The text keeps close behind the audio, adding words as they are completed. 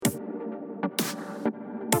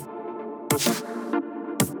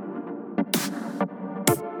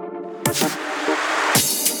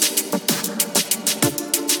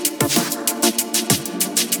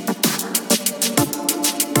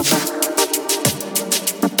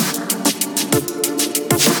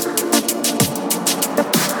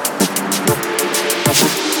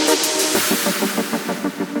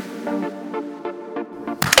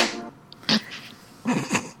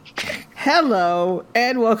Hello,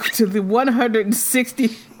 and welcome to the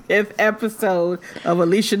 160th episode of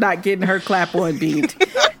Alicia Not Getting Her Clap On Beat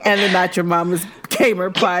and the Not Your Mama's Gamer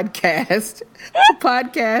podcast. A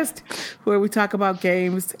podcast where we talk about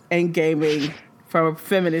games and gaming from a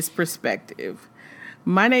feminist perspective.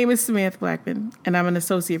 My name is Samantha Blackman, and I'm an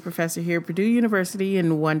associate professor here at Purdue University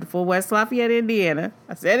in wonderful West Lafayette, Indiana.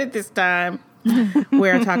 I said it this time,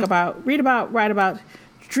 where I talk about, read about, write about,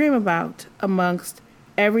 dream about, amongst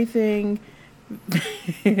everything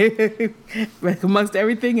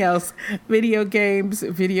else, video games.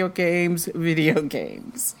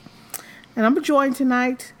 And I'm joined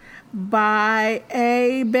tonight by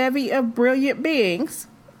a bevy of brilliant beings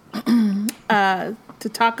to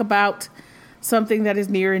talk about something that is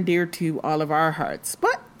near and dear to all of our hearts.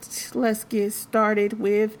 But let's get started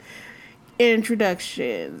with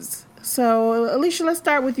introductions. So, Alicia, let's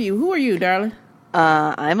start with you. Who are you, darling?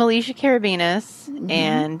 I'm Alicia Carabinas,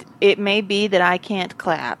 and it may be that I can't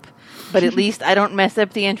clap, but at least I don't mess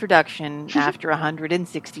up the introduction after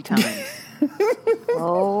 160 times.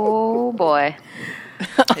 Oh, boy.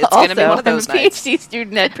 It's going to be one of those I'm a PhD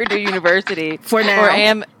student at Purdue University. For now. Or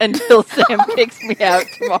am until Sam kicks me out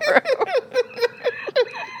tomorrow.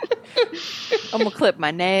 I'm going to clip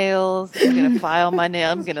my nails. I'm going to file my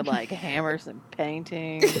nails. I'm going to, hammer some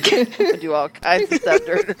painting. I'm going to do all kinds of stuff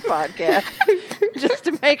during this podcast just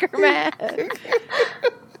to make her mad.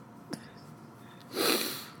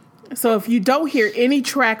 So if you don't hear any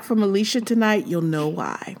track from Alicia tonight, you'll know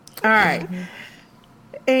why. All right.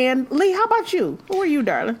 And Lee, how about you? Who are you,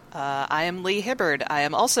 darling? I am Lee Hibbard. I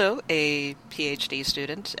am also a PhD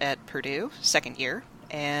student at Purdue, second year.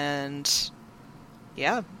 And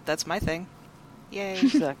yeah, that's my thing. Yay.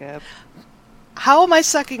 Suck up. How am I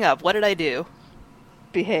sucking up? What did I do?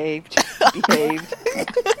 Behaved.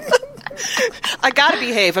 I gotta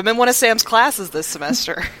behave. I'm in one of Sam's classes this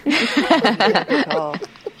semester.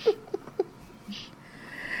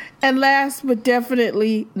 And last but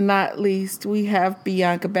definitely not least, we have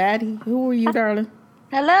Bianca Batty. Who are you, darling?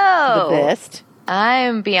 Hello. The best.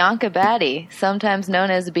 I'm Bianca Batty, sometimes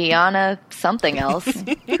known as Biana something else.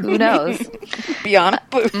 Who knows? Biana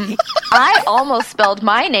Booty. I almost spelled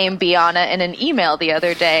my name Biana in an email the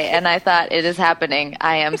other day, and I thought, it is happening.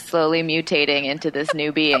 I am slowly mutating into this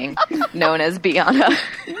new being known as Biana.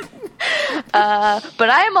 But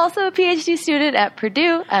I am also a PhD student at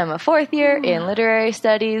Purdue. I'm a fourth year in literary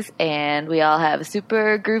studies, and we all have a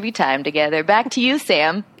super groovy time together. Back to you,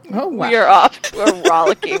 Sam. Oh, wow. We are off to a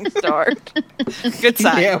rollicking start. Good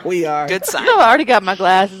sign. Yeah, we are. Good sign. I already got my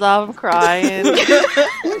glasses off. I'm crying.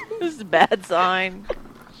 This is a bad sign.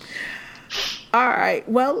 All right.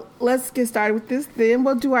 Well, let's get started with this. Then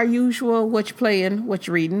we'll do our usual what you playing, what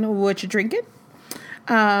you reading, what you drinking.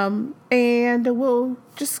 And we'll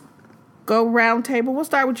just go round table. We'll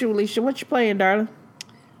start with you, Alicia. What you playing, darling?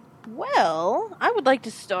 Well, I would like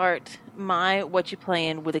to start my what you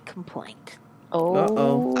playing with a complaint.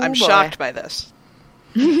 Uh-oh. I'm shocked by this.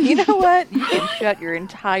 You know what? You can shut your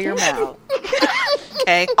entire mouth.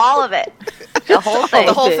 Okay. All of it. The whole thing.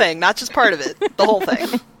 The whole thing, not just part of it. The whole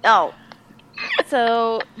thing. Oh.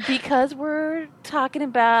 So, because we're talking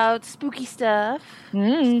about spooky stuff,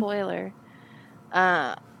 spoiler,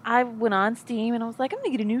 I went on Steam and I was like, I'm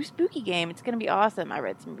going to get a new spooky game. It's going to be awesome. I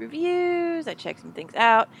read some reviews. I checked some things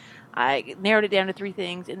out. I narrowed it down to 3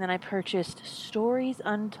 things, and then I purchased Stories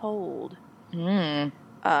Untold.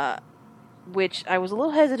 Which I was a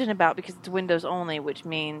little hesitant about because it's Windows only, which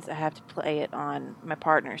means I have to play it on my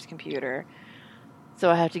partner's computer. So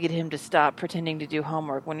I have to get him to stop pretending to do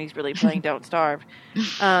homework when he's really playing Don't Starve.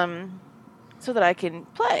 So that I can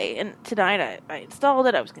play. And tonight I installed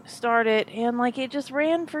it, I was going to start it, and it just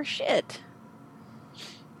ran for shit.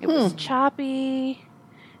 It was choppy.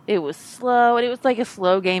 It was slow, and it was a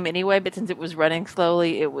slow game anyway, but since it was running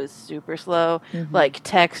slowly, it was super slow.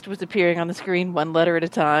 Text was appearing on the screen 1 letter at a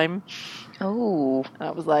time. Oh. And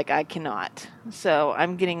I was like, I cannot. So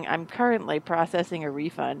I'm currently processing a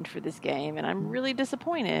refund for this game, and I'm really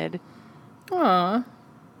disappointed. Aw.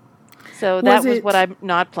 So that was what I'm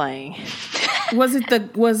not playing. Was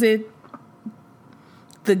it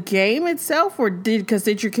the game itself, or did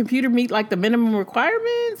your computer meet like the minimum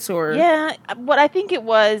requirements, or? Yeah, what I think it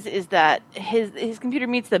was is that his computer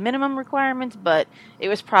meets the minimum requirements, but it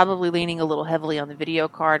was probably leaning a little heavily on the video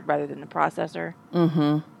card rather than the processor.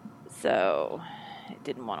 Mm-hmm. So it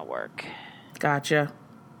didn't want to work. Gotcha.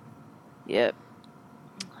 Yep.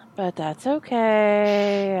 But that's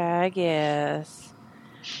okay, I guess.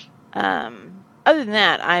 Other than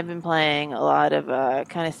that, I've been playing a lot of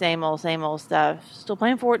kind of same old stuff. Still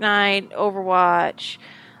playing Fortnite, Overwatch.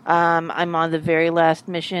 I'm on the very last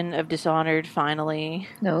mission of Dishonored, finally.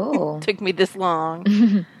 No. Took me this long.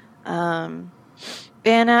 And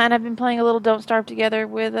I've been playing a little Don't Starve Together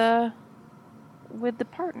with the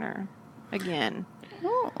partner again.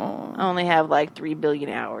 Oh. I only have like 3 billion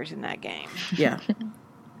hours in that game. Yeah.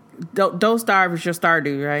 Don't Starve is your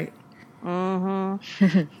Stardew, right?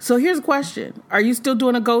 Mm-hmm. So here's a question. Are you still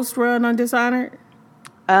doing a ghost run on Dishonored?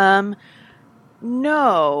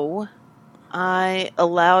 No. I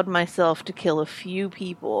allowed myself to kill a few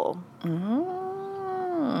people.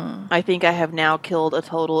 Oh. I think I have now killed a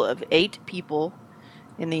total of 8 people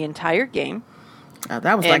in the entire game. That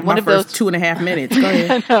was And like one my of first those- 2.5 minutes. Go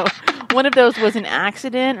ahead. No. One of those was an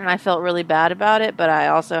accident, and I felt really bad about it, but I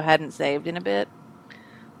also hadn't saved in a bit.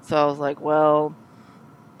 So I was like, well,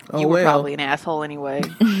 you were probably an asshole anyway.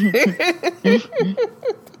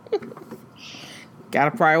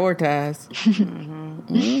 Gotta prioritize.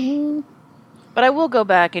 But I will go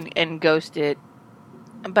back and ghost it.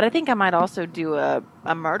 But I think I might also do a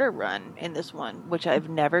murder run in this one, which I've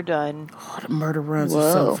never done Oh, the murder runs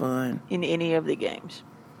are so Whoa. fun. in any of the games.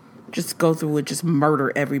 Just go through and just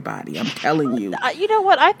murder everybody. I'm telling you. You know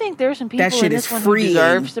what? I think there's some people That shit in is this one freeing. who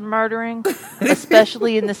deserve some murdering,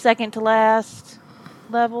 especially in the second to last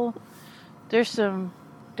level. There's some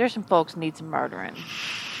folks need some murdering.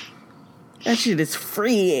 That shit is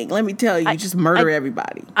freeing. Let me tell you. Just murder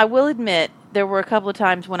everybody. I will admit there were a couple of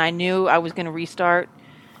times when I knew I was going to restart,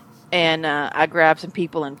 and I grabbed some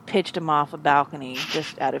people and pitched them off a balcony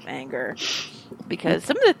just out of anger. Because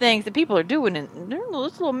some of the things that people are doing, it's a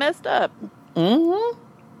little messed up. Mm-hmm.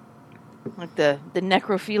 Like the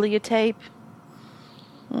necrophilia tape.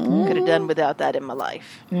 Could have done without that in my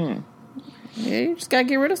life. Yeah, you just gotta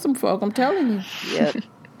get rid of some folk. I'm telling you. Yep.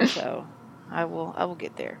 So I will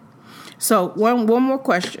get there. So one more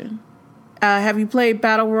question. Have you played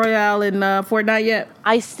Battle Royale in Fortnite yet?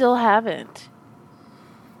 I still haven't.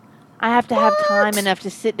 I have to have time What? enough to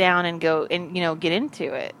sit down and go and get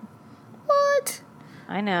into it. What?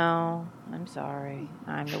 I know. I'm sorry.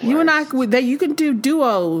 I'm the worst. You and I, you can do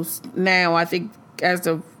duos now, I think, as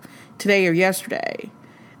of today or yesterday.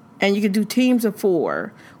 And you can do teams of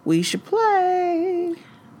 4. We should play.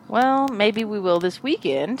 Well, maybe we will this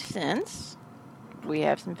weekend since we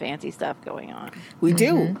have some fancy stuff going on. We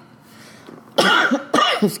do.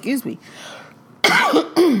 Excuse me.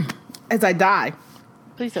 As I die.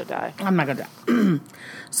 Please don't die. I'm not going to die.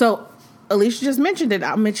 So, Alicia just mentioned it.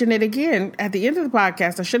 I'll mention it again at the end of the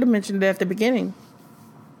podcast. I should have mentioned it at the beginning.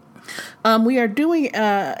 We are doing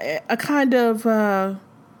a kind of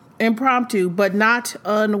impromptu, but not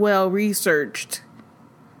unwell researched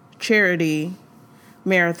charity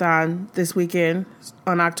marathon this weekend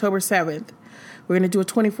on October 7th. We're going to do a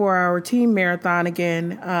 24-hour team marathon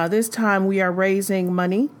again. This time we are raising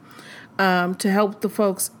money to help the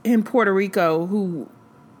folks in Puerto Rico who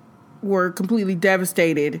were completely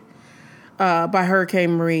devastated by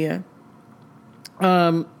Hurricane Maria.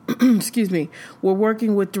 Excuse me. We're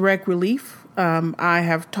working with Direct Relief. I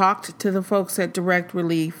have talked to the folks at Direct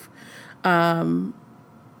Relief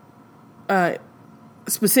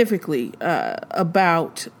specifically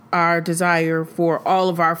about our desire for all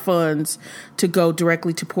of our funds to go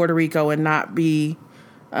directly to Puerto Rico and not be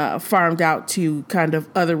farmed out to kind of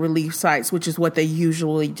other relief sites, which is what they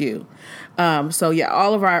usually do. So yeah,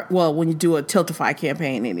 all of our, well, when you do a Tiltify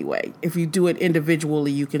campaign anyway, if you do it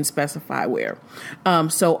individually, you can specify where.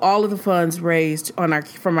 So all of the funds raised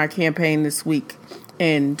from our campaign this week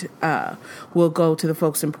and will go to the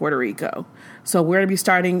folks in Puerto Rico. So we're going to be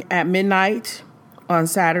starting at midnight on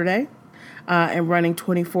Saturday and running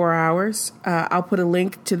 24 hours. I'll put a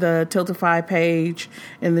link to the Tiltify page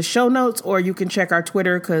in the show notes, or you can check our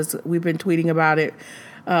Twitter because we've been tweeting about it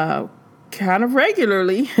kind of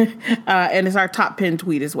regularly. And it's our top pinned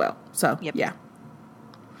tweet as well. So, Yep. Yeah.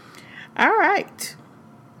 All right.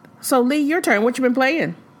 So, Lee, your turn. What you been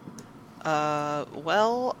playing?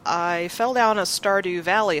 Well, I fell down a Stardew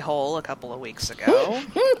Valley hole a couple of weeks ago.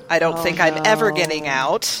 I don't think I'm ever getting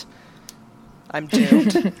out. I'm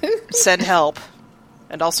doomed. Send help.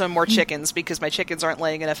 And also more chickens, because my chickens aren't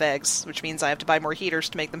laying enough eggs, which means I have to buy more heaters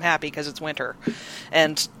to make them happy because it's winter.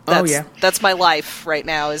 And that's my life right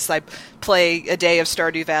now, is I play a day of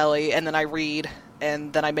Stardew Valley, and then I read,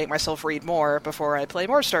 and then I make myself read more before I play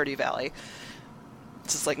more Stardew Valley.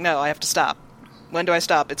 It's just like, no, I have to stop. When do I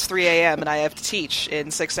stop? It's 3 a.m. and I have to teach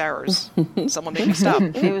in 6 hours. Someone make me stop.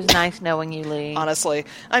 It was nice knowing you, Lee. Honestly,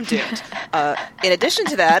 I'm doomed. In addition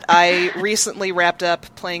to that, I recently wrapped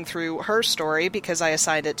up playing through Her Story because I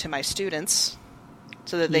assigned it to my students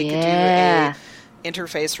so that they could do a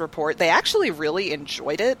interface report. They actually really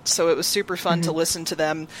enjoyed it, so it was super fun to listen to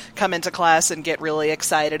them come into class and get really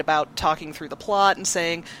excited about talking through the plot and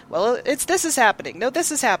saying, well, this is happening. No,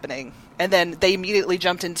 this is happening. And then they immediately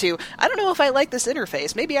jumped into, I don't know if I like this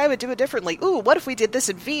interface. Maybe I would do it differently. Ooh, what if we did this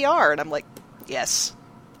in VR? And I'm like, yes.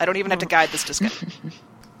 I don't even have to guide this discussion.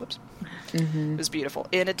 Whoops. It was beautiful.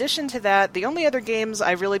 In addition to that, the only other games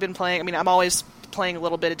I've really been playing, I mean, I'm always playing a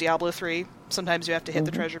little bit of Diablo 3. Sometimes you have to hit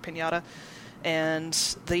the treasure pinata. And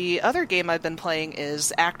the other game I've been playing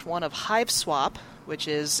is Act 1 of Hive Swap, which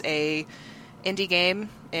is a indie game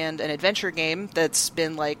and an adventure game that's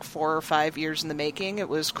been like 4 or 5 years in the making. It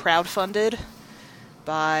was crowdfunded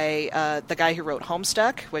by the guy who wrote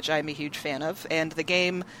Homestuck, which I'm a huge fan of, and the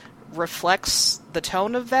game reflects the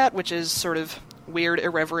tone of that, which is sort of weird,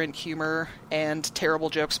 irreverent humor and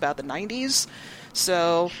terrible jokes about the 90s.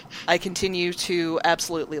 So I continue to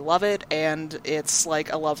absolutely love it, and it's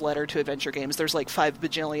like a love letter to adventure games. There's like 5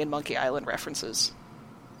 bajillion Monkey Island references.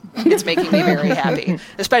 It's making me very happy,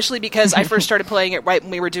 especially because I first started playing it right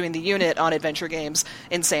when we were doing the unit on adventure games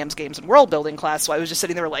in Sam's Games and World Building class, so I was just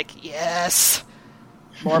sitting there like, yes,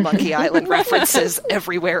 more Monkey Island references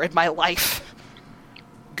everywhere in my life.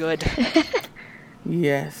 Good.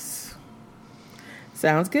 Yes.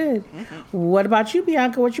 Sounds good. What about you,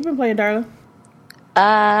 Bianca? What you been playing, darling?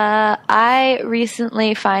 I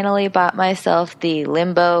recently finally bought myself the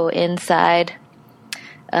Limbo Inside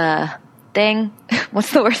thing.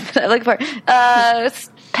 What's the word that I look for?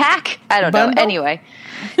 Pack? I don't know. Anyway,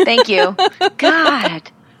 thank you. God,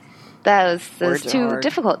 that was too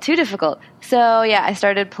difficult. So yeah, I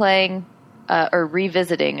started playing or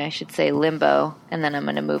revisiting, I should say, Limbo, and then I'm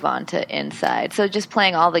going to move on to Inside. So just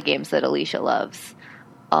playing all the games that Alicia loves.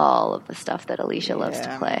 All of the stuff that Alicia loves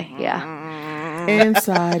to play. Yeah.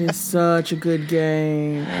 Inside is such a good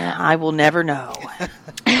game. I will never know.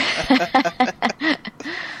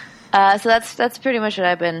 So that's pretty much what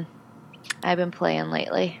I've been playing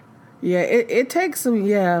lately. Yeah, it takes some.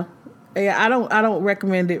 Yeah. I don't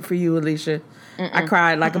recommend it for you, Alicia. I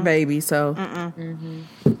cried like a baby. So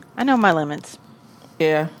I know my limits.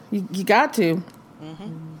 Yeah, you got to.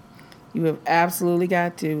 You have absolutely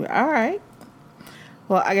got to. All right.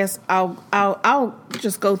 Well, I guess I'll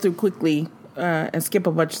just go through quickly and skip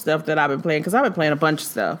a bunch of stuff that I've been playing, because I've been playing a bunch of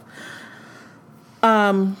stuff.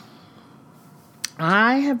 I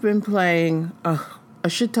have been playing a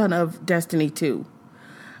shit ton of Destiny 2.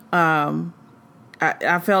 I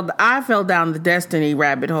fell down the Destiny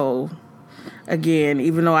rabbit hole again,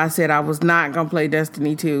 even though I said I was not going to play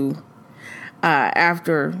Destiny 2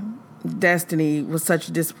 after Destiny was such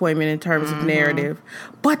a disappointment in terms of narrative.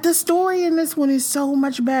 But the story in this one is so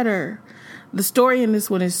much better.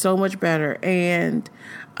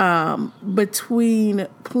 And between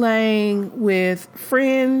playing with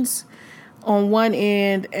friends on one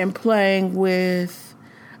end and playing with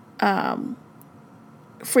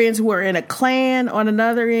friends who are in a clan on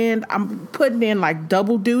another end, I'm putting in like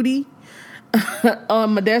double duty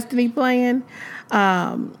on my Destiny playing.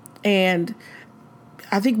 And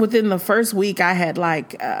I think within the first week I had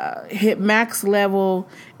like hit max level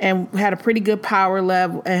and had a pretty good power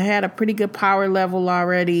level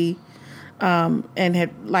already, and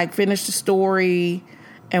had like finished the story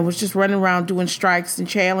and was just running around doing strikes and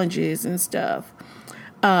challenges and stuff.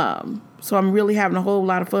 So I'm really having a whole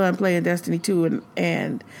lot of fun playing Destiny 2,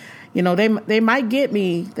 and you know, they might get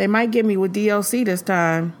me with DLC this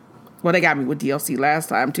time. Well, they got me with DLC last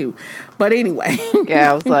time too, but anyway.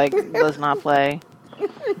 Yeah, I was like, let's not play.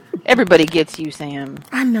 Everybody gets you, Sam.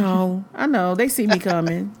 I know. They see me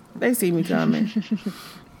coming. Been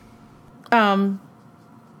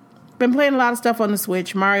playing a lot of stuff on the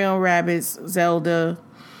Switch. Mario & Rabbids, Zelda.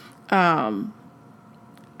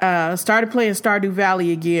 Started playing Stardew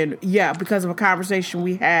Valley again. Yeah, because of a conversation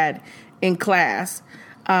we had in class.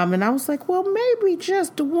 And I was like, well, maybe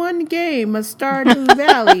just one game of Stardew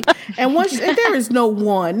Valley. And there is no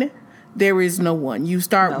one. You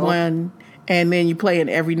start one, and then you play it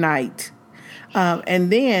every night.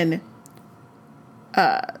 And then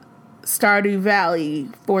Stardew Valley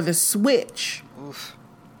for the Switch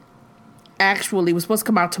actually was supposed to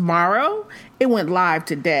come out tomorrow, It went live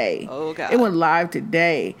today. Oh, God. It went live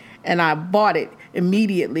today. And I bought it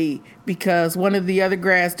immediately because one of the other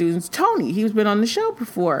grad students, Tony, he's been on the show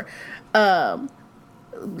before, texted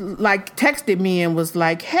me and was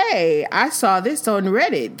like, hey, I saw this on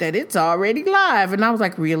Reddit that it's already live. And I was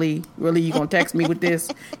like, really? You gonna text me with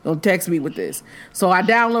this? So I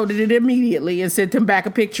downloaded it immediately and sent him back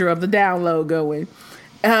a picture of the download going.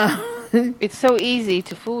 It's so easy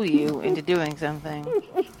to fool you into doing something.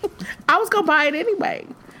 I was gonna buy it anyway.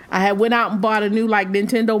 I had went out and bought a new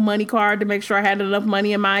Nintendo money card to make sure I had enough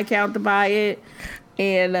money in my account to buy it.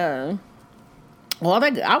 And I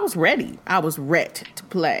was ready. I was ready to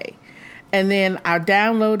play. And then I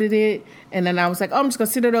downloaded it, and then I was like, I'm just going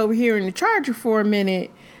to sit it over here in the charger for a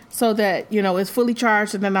minute so that, it's fully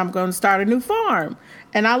charged, and then I'm going to start a new farm.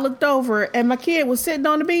 And I looked over, and my kid was sitting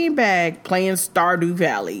on the beanbag playing Stardew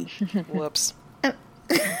Valley. Whoops. And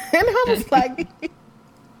I was like,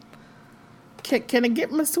 can I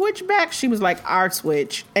get my Switch back? She was like, our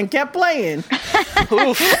Switch, and kept playing.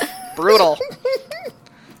 Oof. Brutal.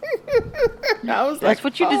 I was That's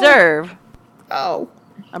what you deserve. Oh.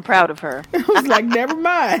 I'm proud of her. I was like, never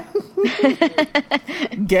mind.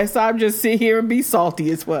 Guess I'll just sit here and be salty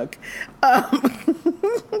as fuck.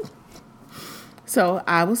 So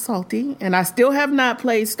I was salty, and I still have not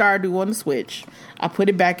played Stardew on the Switch. I put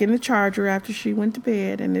it back in the charger after she went to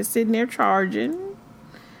bed, and it's sitting there charging.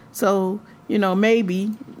 So,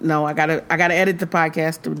 maybe. No, I gotta edit the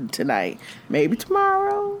podcast tonight. Maybe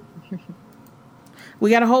tomorrow. We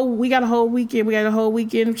got a whole weekend. We got a whole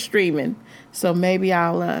weekend of streaming. So maybe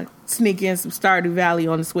I'll sneak in some Stardew Valley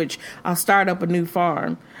on the Switch. I'll start up a new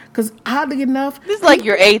farm. Because oddly enough... This is like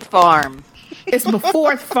your 8th farm. It's my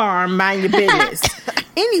 4th farm, mind your business.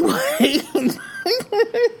 Anyway...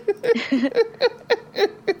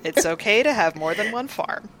 It's okay to have more than one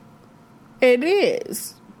farm. It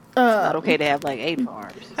is. It's not okay to have 8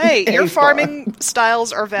 farms. Hey, your farming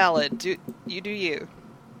styles are valid. Do you.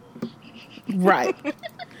 Right.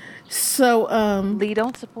 So, Lee,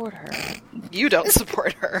 don't support her. You don't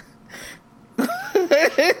support her.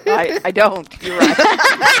 I don't. You're right.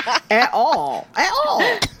 At all.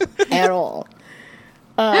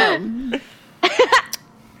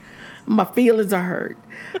 My feelings are hurt.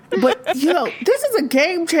 But, this is a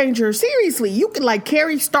game changer. Seriously, you can,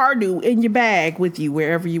 carry Stardew in your bag with you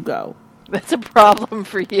wherever you go. That's a problem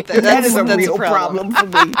for you. That is a real problem for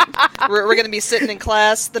me. We're going to be sitting in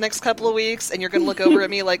class the next couple of weeks, and you're going to look over at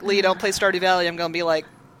me like, Lee, don't play Stardew Valley. I'm going to be like,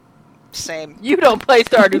 same. You don't play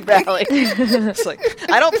Stardew Valley. It's like,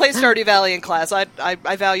 I don't play Stardew Valley in class. I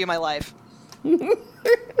value my life.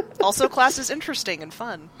 Also, class is interesting and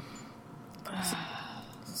fun.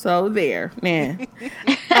 So there, man.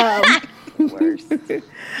 Worse.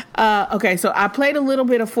 Okay, so I played a little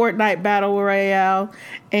bit of Fortnite Battle Royale,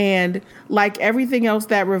 and like everything else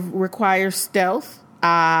that requires stealth,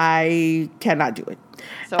 I cannot do it.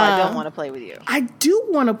 So I don't want to play with you. I do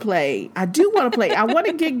want to play. I want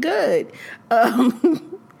to get good.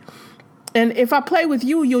 And if I play with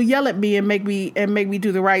you, you'll yell at me and make me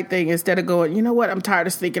do the right thing instead of going, you know what? I'm tired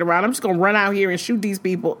of sneaking around. I'm just going to run out here and shoot these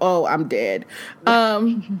people. Oh, I'm dead.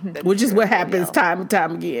 Which is what happens time and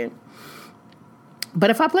time again. But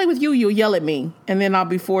if I play with you, you'll yell at me, and then I'll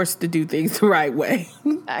be forced to do things the right way.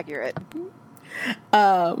 Accurate.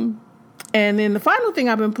 And then the final thing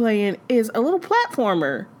I've been playing is a little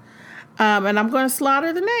platformer. And I'm going to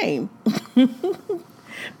slaughter the name.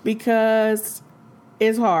 Because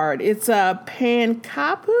it's hard. It's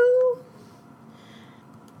Pankapu.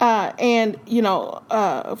 And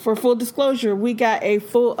for full disclosure, we got a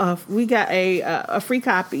free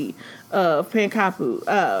copy of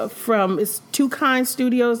Pankapu from it's Two Kind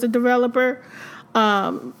Studios, the developer.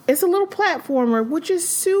 It's a little platformer which is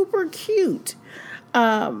super cute.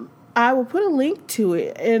 I will put a link to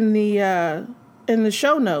it in the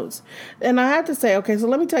show notes. And I have to say, okay, so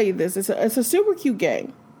let me tell you this: it's a super cute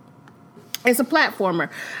game. It's a platformer.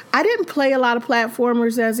 I didn't play a lot of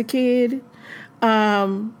platformers as a kid. That's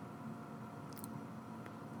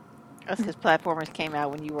because platformers came out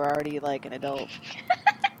when you were already an adult.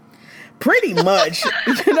 Pretty much.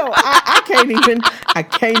 I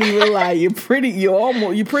can't even lie. You're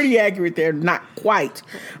pretty accurate there. Not quite,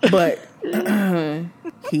 but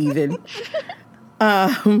heathen.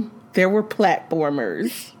 There were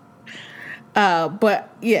platformers. But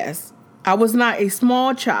yes, I was not a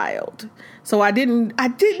small child. So I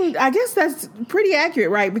guess that's pretty accurate,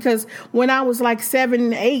 right? Because when I was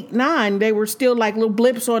 7, 8, 9, they were still little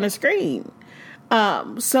blips on the screen.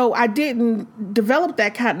 So I didn't develop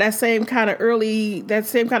that same kind of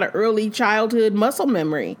early childhood muscle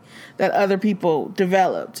memory that other people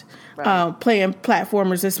developed. Right. Playing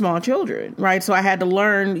platformers as small children, right? So I had to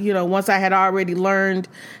learn, once I had already learned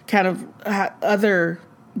kind of other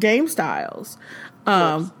game styles.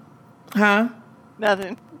 Nothing.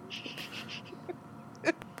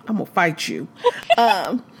 I'm gonna fight you.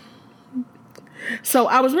 So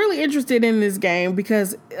I was really interested in this game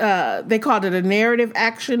because they called it a narrative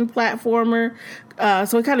action platformer.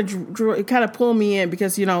 So it kind of pulled me in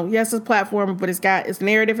because yes, it's a platformer, but it's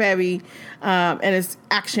narrative heavy and it's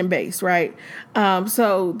action based, right?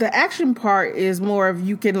 So the action part is more of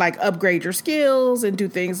you can like upgrade your skills and do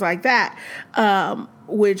things like that,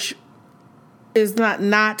 which is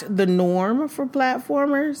not the norm for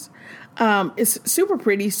platformers. It's super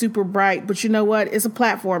pretty, super bright, but you know what? It's a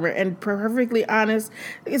platformer, and perfectly honest,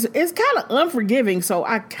 it's kind of unforgiving. So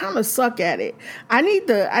I kind of suck at it. I need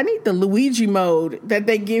the Luigi mode that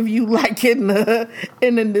they give you like in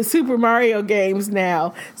the Super Mario games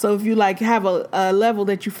now. So if you like have a level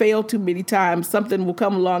that you fail too many times, something will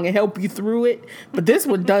come along and help you through it. But this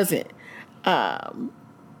one doesn't.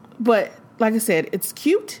 But like I said, it's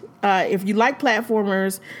cute. If you like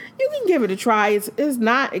platformers, you can give it a try. It's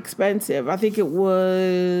not expensive. I think it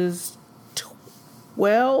was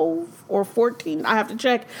 $12 or $14. I have to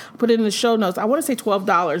check. Put it in the show notes. I want to say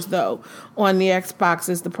 $12 though on the Xbox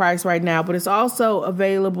is the price right now. But it's also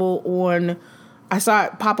available on. I saw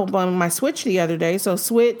it pop up on my Switch the other day. So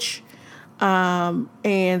Switch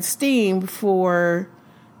and Steam for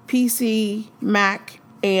PC, Mac,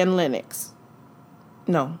 and Linux.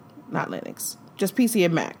 No, not Linux. Just PC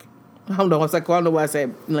and Mac. I don't know why I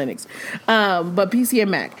said Linux. But PC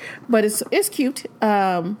and Mac. But it's cute.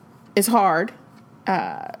 It's hard.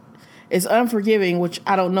 It's unforgiving, which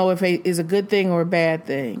I don't know if it is a good thing or a bad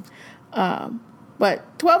thing.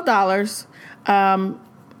 But $12.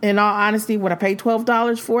 In all honesty, would I pay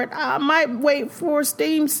 $12 for it? I might wait for a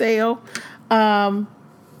Steam sale.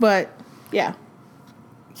 But yeah.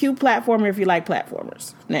 Cute platformer if you like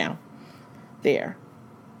platformers. Now, there.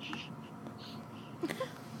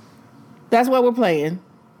 That's what we're playing.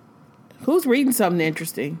 Who's reading something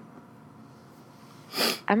interesting?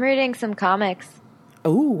 I'm reading some comics.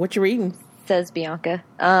 Ooh, what you reading? Says Bianca.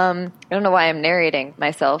 I don't know why I'm narrating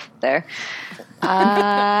myself there.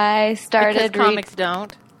 I started because comics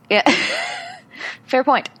don't. Yeah. Fair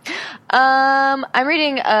point. I'm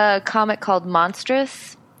reading a comic called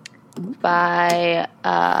Monstrous by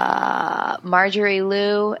Marjorie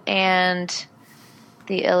Liu and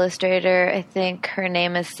the illustrator, I think her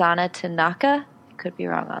name is Sana Tanaka. I could be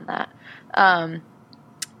wrong on that.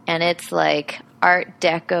 And it's like Art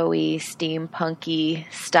Deco-y,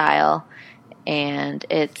 steampunky style. And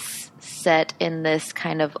it's set in this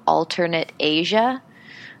kind of alternate Asia.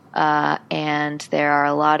 And there are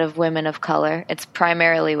a lot of women of color. It's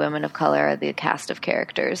primarily women of color, the cast of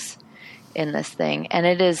characters in this thing. And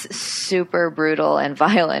it is super brutal and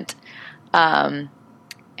violent. And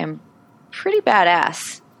pretty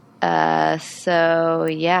badass. So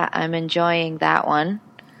yeah, I'm enjoying that one.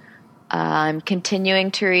 I'm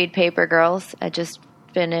continuing to read Paper Girls. I just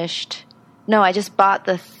bought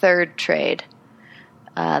the third trade.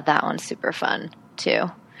 That one's super fun too.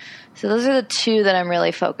 So those are the two that I'm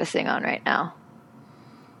really focusing on right now.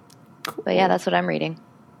 Cool. But yeah, that's what I'm reading.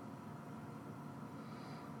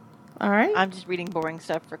 All right. I'm just reading boring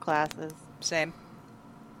stuff for classes. Same.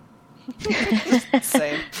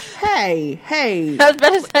 Same. Hey. I was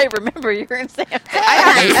about to say, remember, you're in Sam's class. I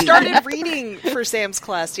haven't started reading for Sam's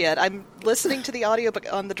class yet. I'm listening to the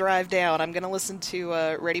audiobook on the drive down. I'm going to listen to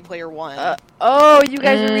Ready Player One. You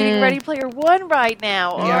guys are reading Ready Player One right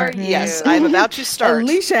now, are you? Yes, I'm about to start.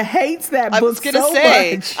 Alicia hates that book I was going to so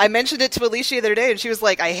say, much. I mentioned it to Alicia the other day, and she was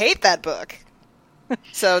like, I hate that book.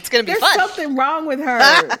 So it's going to be There's fun. something wrong with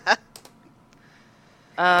her.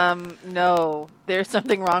 No, there's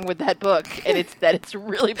something wrong with that book, and it's that it's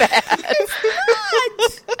really bad.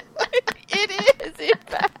 It is, in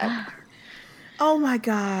fact. Oh my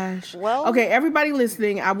gosh. Well, okay, everybody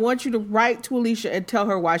listening, I want you to write to Alicia and tell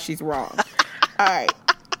her why she's wrong. All right.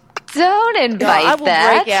 Don't invite I will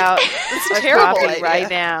that. break out It's a a terrible copy idea. right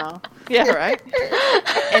now. Yeah, right?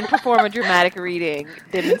 And perform a dramatic reading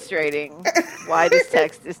demonstrating why this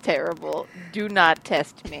text is terrible. Do not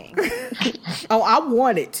test me. Oh, I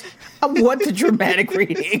want it. I want the dramatic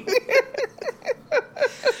reading.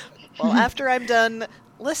 Well, after I'm done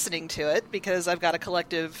listening to it, because I've got a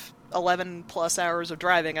collective 11 plus hours of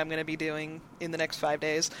driving I'm going to be doing in the next 5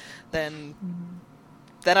 days, then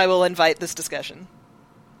I will invite this discussion.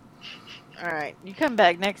 All right, you come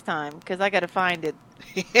back next time because I got to find it.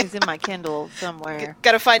 It's in my Kindle somewhere.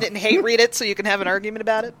 Got to find it and hate read it so you can have an argument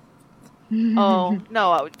about it. Oh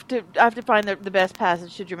no! I have to find the best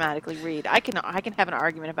passage to dramatically read. I can have an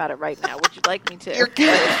argument about it right now. Would you like me to? You're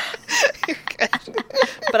good. You're good.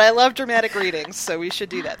 But I love dramatic readings, so we should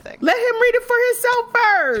do that thing. Let him read it for himself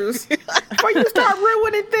first before you start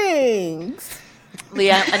ruining things.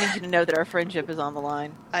 Leah, I need you to know that our friendship is on the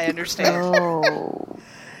line. I understand. Oh,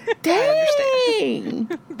 dang!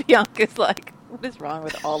 Bianca's like, what is wrong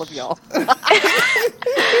with all of y'all?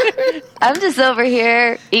 I'm just over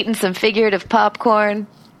here eating some figurative popcorn,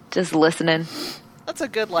 just listening. That's a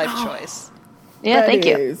good life choice. Yeah, thank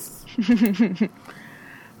you.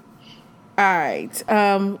 All right.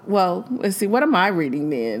 Well, let's see. What am I reading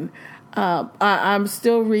then? I'm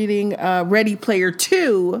still reading Ready Player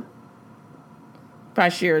 2 by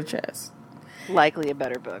Shira Chess. Likely a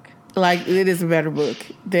better book. Like, it is a better book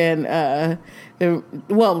than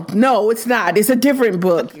well, no, it's not. It's a different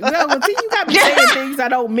book. Well, see, you got me saying things I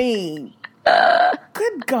don't mean.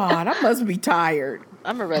 Good God, I must be tired.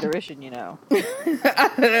 I'm a rhetorician, you know.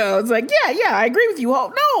 I don't know. It's like, yeah, I agree with you. Oh,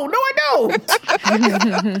 no, I don't.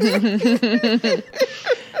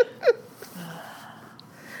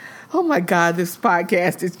 Oh my God, this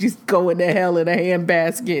podcast is just going to hell in a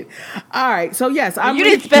handbasket. All right, so yes, you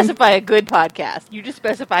didn't specify a good podcast. You just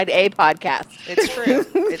specified a podcast. It's true.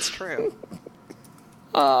 It's true.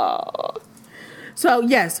 Oh. So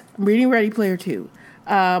yes, I'm reading Ready Player 2.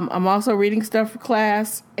 I'm also reading stuff for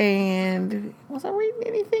class, and was I reading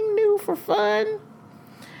anything new for fun?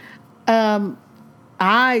 I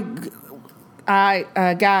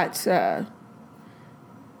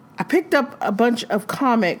picked up a bunch of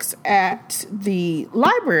comics at the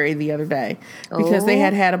library the other day because they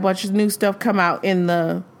had a bunch of new stuff come out in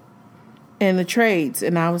the trades,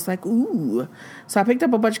 and I was like, ooh. So I picked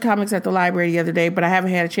up a bunch of comics at the library the other day, but I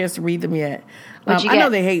haven't had a chance to read them yet. I know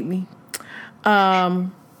they hate me. The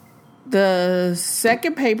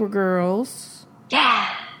Second Paper Girls.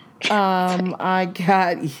 Yeah. I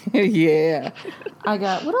got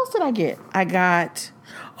what else did I get? I got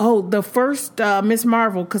the first Miss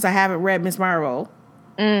Marvel, because I haven't read Miss Marvel.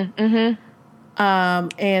 And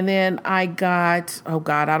then I got, oh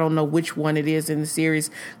God, I don't know which one it is in the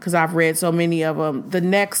series because I've read so many of them. The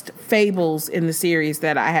next Fables in the series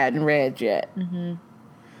that I hadn't read yet. Mm-hmm.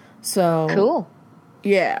 So cool.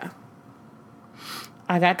 Yeah.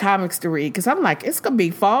 I got comics to read because I'm like, it's going to be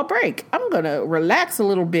fall break. I'm going to relax a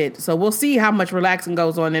little bit. So we'll see how much relaxing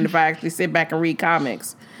goes on and if I actually sit back and read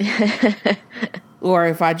comics. Or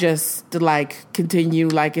if I just continue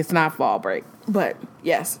like it's not fall break. But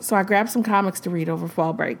yes, so I grabbed some comics to read over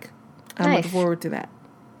fall break. I'm looking forward to that.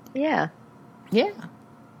 Yeah. Yeah.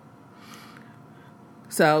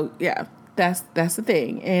 So yeah, that's the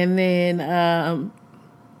thing. And then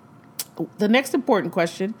the next important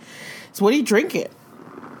question is, what are you drinking?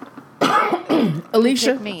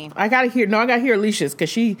 Alicia, I gotta hear Alicia's because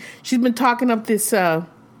she's been talking up this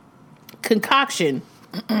concoction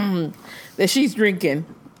that she's drinking.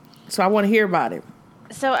 So I want to hear about it.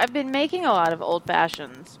 So I've been making a lot of old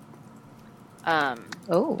fashions.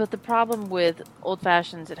 But the problem with old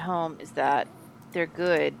fashions at home is that they're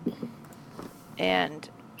good and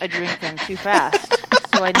I drink them too fast.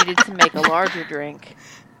 So I needed to make a larger drink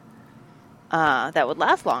that would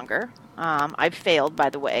last longer. I've failed, by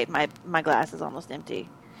the way. My glass is almost empty.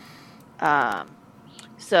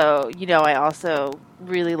 So, I also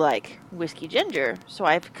really like whiskey ginger. So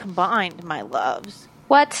I've combined my loves.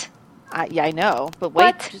 What? I know. But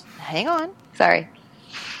wait, just hang on. Sorry.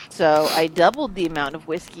 So I doubled the amount of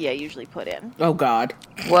whiskey I usually put in. Oh, God.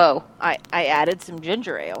 Whoa. I added some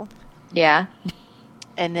ginger ale. Yeah.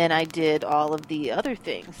 And then I did all of the other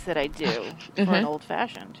things that I do for an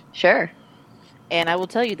old-fashioned. Sure. And I will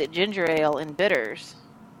tell you that ginger ale in bitters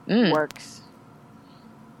works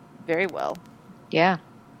very well. Yeah.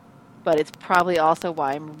 But it's probably also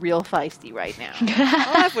why I'm real feisty right now.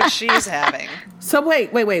 I love what she's having. So wait.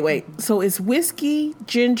 So it's whiskey,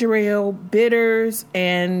 ginger ale, bitters,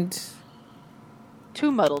 and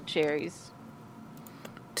 2 muddled cherries.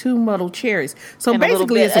 2 muddled cherries. So and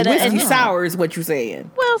basically it's a whiskey sour is what you're saying.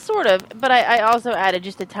 Well, sort of. But I also added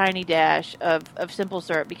just a tiny dash of simple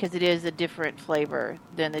syrup because it is a different flavor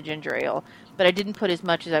than the ginger ale. But I didn't put as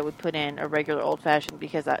much as I would put in a regular old-fashioned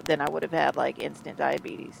because then I would have had, instant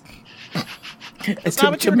diabetes. That's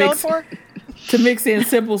not what you were going for? To mix in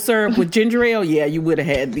simple syrup with ginger ale, yeah, you would have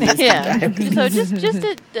had the instant diabetes. So just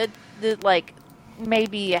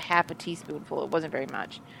maybe a half a teaspoonful. It wasn't very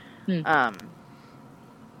much.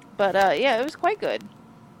 But, it was quite good.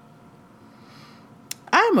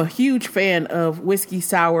 I I'm a huge fan of whiskey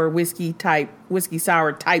sour type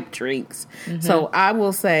drinks. Mm-hmm. So I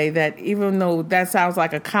will say that even though that sounds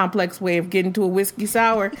like a complex way of getting to a whiskey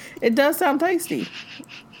sour, it does sound tasty.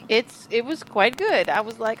 It was quite good. I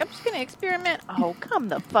was like, I'm just going to experiment. Oh, come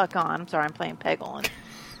the fuck on. I'm sorry, I'm playing Peggle. And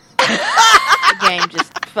the game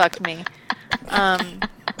just fucked me. By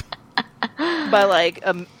like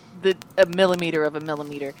a millimeter of a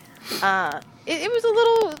millimeter. It was a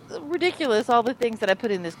little ridiculous, all the things that I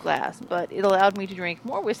put in this glass, but it allowed me to drink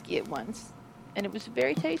more whiskey at once, and it was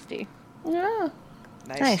very tasty. Yeah.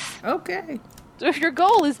 Nice. Okay. So if your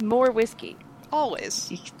goal is more whiskey.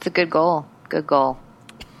 Always. It's a good goal. Good goal.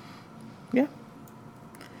 Yeah.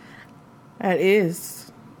 That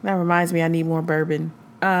reminds me I need more bourbon.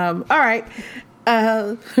 All right.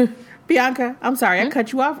 Bianca, I'm sorry, I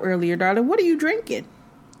cut you off earlier, darling. What are you drinking?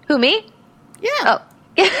 Who, me? Yeah. Oh.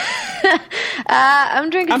 I'm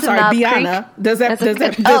drinking some Knob Creek. Bianca. Does that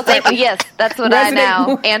yes, that's what I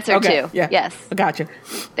now answer to. Yeah. Yes. I gotcha.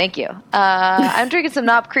 Thank you. I'm drinking some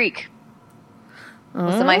Knob Creek.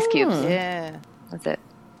 With some ice cubes. Yeah. That's it.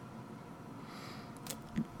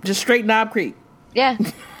 Just straight Knob Creek. Yeah.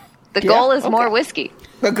 The goal is more whiskey.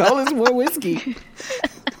 The goal is more whiskey.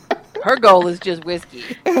 Her goal is just whiskey.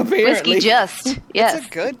 Apparently. Whiskey just. Yes. It's a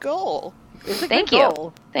good goal. It's a Thank good you.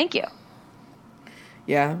 goal. Thank you.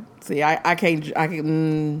 Yeah. See, I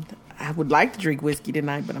would like to drink whiskey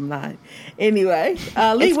tonight, but I'm not. Anyway, Lee, it's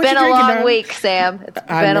what been you a drinking, long darling? week, Sam. It's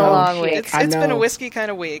been a long week. It's been a whiskey kind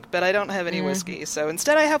of week, but I don't have any whiskey, so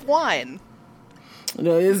instead I have wine.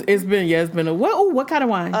 No, it's been a what kind of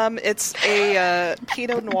wine? It's a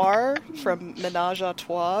Pinot Noir from Ménage à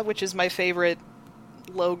Trois, which is my favorite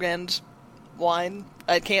low-end wine.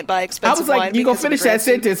 I can't buy expensive wine. I was like, you gonna finish that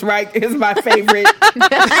sentence, right? It's my favorite.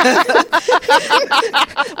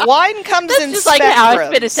 Wine comes in just spectrums. like how I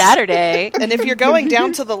spent a Saturday. And if you're going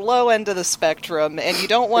down to the low end of the spectrum and you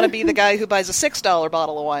don't want to be the guy who buys a $6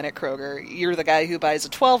 bottle of wine at Kroger, you're the guy who buys a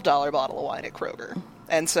 $12 bottle of wine at Kroger.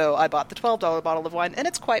 And so I bought the $12 bottle of wine, and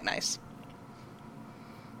it's quite nice.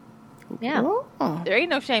 Yeah. Oh. There ain't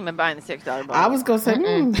no shame in buying the $6 bottle. I was going to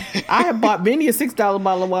say, I have bought many a $6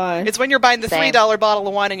 bottle of wine. It's when you're buying the Same. $3 bottle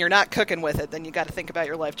of wine and you're not cooking with it, then you got to think about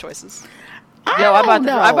your life choices. I bought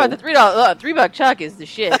the $3 Chuck is the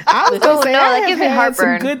shit. I was going to say, that I gives have me had some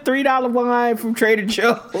heartburn. good $3 wine from Trader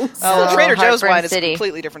Joe's. Oh, Trader Joe's Heartburn wine is a City.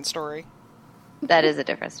 completely different story. That is a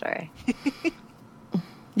different story.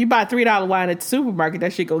 You buy $3 wine at the supermarket,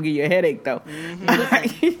 that shit gonna give you a headache, though.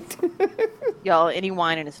 Y'all, any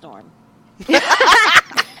wine in a storm.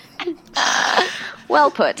 Well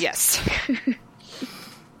put. Yes.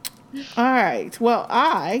 All right. Well,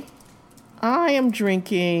 I am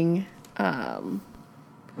drinking a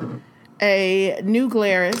New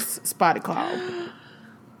Glarus Spotted Cloud.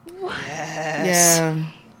 Yes. Yeah.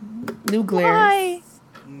 New Glarus. Why?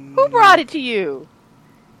 Who brought it to you?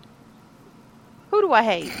 Who do I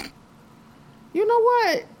hate? You know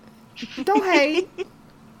what? Don't hate.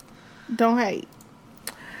 Don't hate.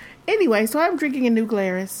 Anyway, so I'm drinking a New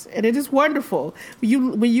Glarus, and it is wonderful.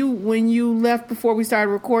 When you left before we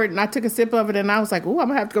started recording, I took a sip of it, and I was like, "Ooh, I'm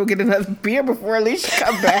gonna have to go get another beer before Alicia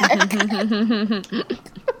come back."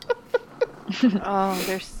 Oh,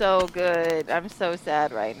 they're so good. I'm so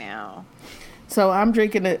sad right now. So I'm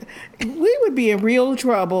drinking it. We would be in real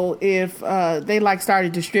trouble if they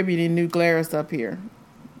started distributing New Glarus up here.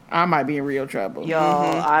 I might be in real trouble.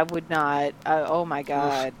 Y'all, I would not. Oh my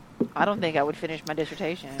God. I don't think I would finish my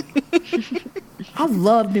dissertation. I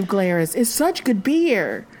love New Glarus. It's such good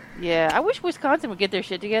beer. Yeah, I wish Wisconsin would get their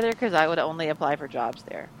shit together because I would only apply for jobs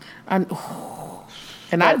there. And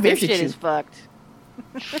I'd Their visit shit you. is fucked.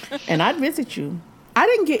 And I'd visit you. I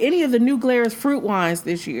didn't get any of the New Glarus fruit wines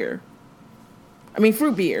this year. I mean,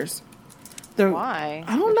 fruit beers. Why?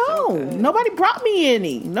 I don't They're so know. good. Nobody brought me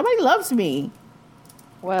any. Nobody loves me.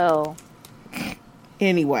 Well,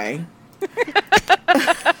 Anyway.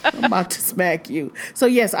 I'm about to smack you. So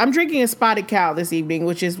yes, I'm drinking a Spotted Cow this evening,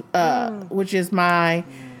 which is my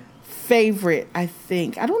favorite, I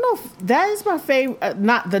think. I don't know if that is my favorite,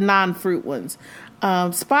 not the non-fruit ones.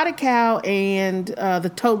 Spotted Cow and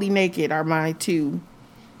the Totally Naked are my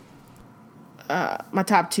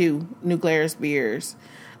top two New Glarus beers.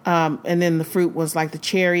 And then the fruit was like the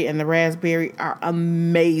cherry and the raspberry are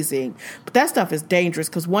amazing. But that stuff is dangerous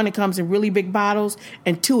because one, it comes in really big bottles,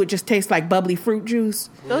 and two, it just tastes like bubbly fruit juice.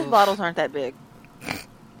 those bottles aren't that big.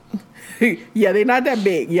 Yeah, they're not that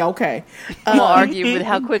big. Yeah, okay. I'll argue with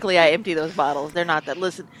how quickly I empty those bottles. They're not that.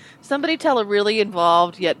 Listen, somebody tell a really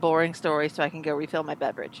involved yet boring story so I can go refill my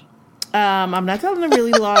beverage. I'm not telling a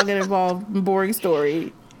really long and involved and boring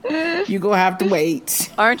story. You gonna have to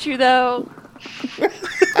wait. Aren't you, though?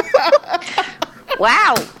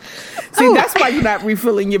 Wow. See, that's why you're not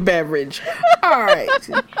refilling your beverage. All right.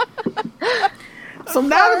 So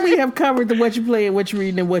now that we have covered the what you playing, what you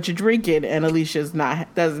reading, and what you're drinking, and Alicia's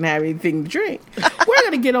doesn't have anything to drink, we're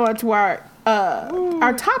going to get on to our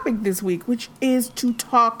topic this week, which is to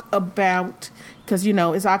talk about, because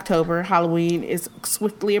it's October, Halloween is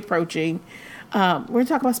swiftly approaching. We're going to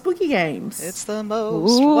talk about spooky games. It's the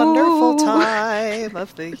most wonderful time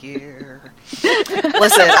of the year.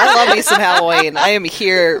 Listen, I love me some Halloween. I am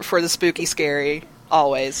here for the spooky, scary,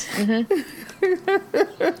 always.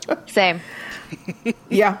 Mm-hmm. Same.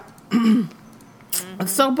 Yeah.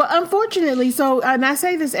 So, but unfortunately, and I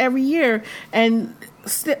say this every year, and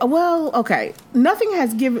nothing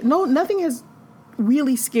has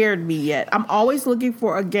really scared me yet. I'm always looking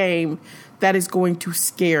for a game that is going to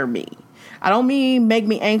scare me. I don't mean make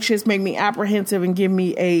me anxious, make me apprehensive, and give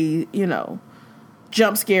me a,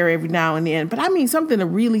 jump scare every now and then, but I mean something to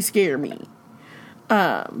really scare me.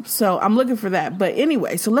 So I'm looking for that. But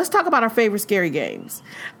anyway, so let's talk about our favorite scary games.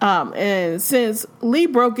 And since Lee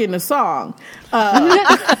broke in the song, we're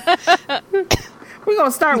going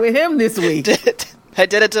to start with him this week. I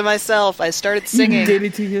did it to myself. I started singing. You did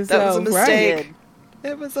it to yourself. That was a mistake.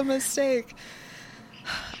 Right. It was a mistake.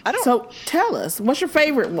 So tell us, what's your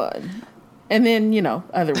favorite one? And then,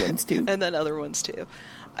 other ones too. And then other ones too.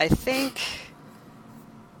 I think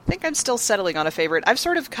I'm still settling on a favorite. I've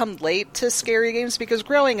sort of come late to scary games because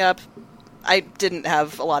growing up, I didn't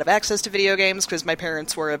have a lot of access to video games because my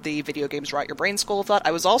parents were of the video games rot your brain school of thought.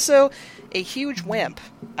 I was also a huge wimp.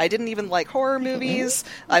 I didn't even like horror movies.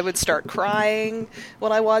 I would start crying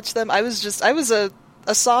when I watched them. I was a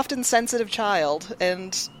soft and sensitive child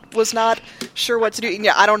and was not sure what to do.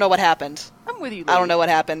 Yeah, I don't know what happened. I'm with you, Lee. I don't know what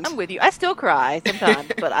happened. I'm with you. I still cry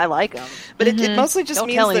sometimes, but I like them. But it mostly just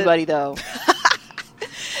means don't tell anybody, though.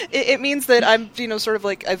 It means that I'm, sort of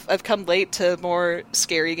like I've come late to more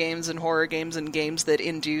scary games and horror games and games that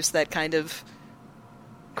induce that kind of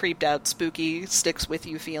creeped out, spooky, sticks with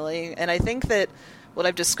you feeling. And I think that what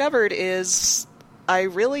I've discovered is I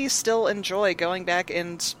really still enjoy going back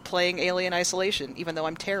and playing Alien Isolation, even though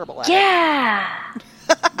I'm terrible at it. Yeah.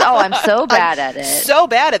 Oh, I'm so bad at it. So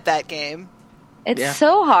bad at that game. It's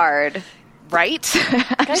so hard. Right?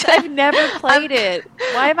 Guys, I've never played it.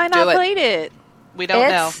 Why have I not played it? We don't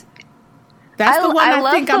know. That's the one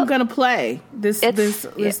I think I'm going to play this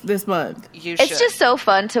month. You should. It's just so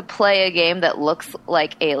fun to play a game that looks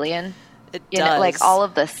like Alien. It does. Like all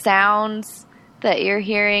of the sounds that you're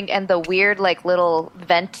hearing and the weird little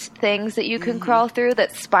vent things that you can crawl through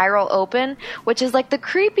that spiral open, which is like the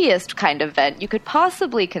creepiest kind of vent you could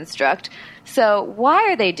possibly construct. So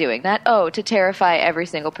why are they doing that? Oh, to terrify every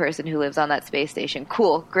single person who lives on that space station.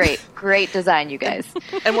 Cool. Great design, you guys.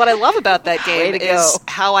 And what I love about that game is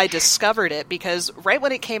how I discovered it, because right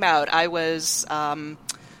when it came out, I was...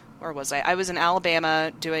 where was I? I was in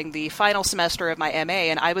Alabama doing the final semester of my MA,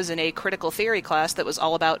 and I was in a critical theory class that was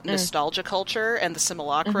all about nostalgia culture and the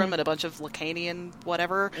simulacrum and a bunch of Lacanian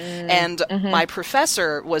whatever. And my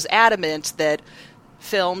professor was adamant that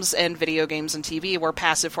films and video games and TV were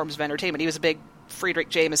passive forms of entertainment. He was a big Friedrich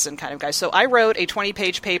Jameson kind of guy. So I wrote a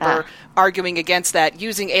 20-page paper arguing against that,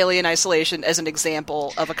 using Alien Isolation as an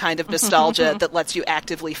example of a kind of nostalgia that lets you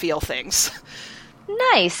actively feel things.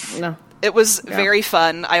 Nice. No. It was very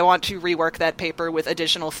fun. I want to rework that paper with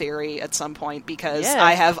additional theory at some point because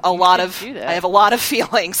I have a lot of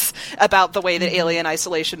feelings about the way that Alien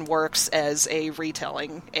Isolation works as a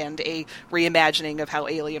retelling and a reimagining of how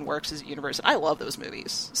Alien works as a universe. And I love those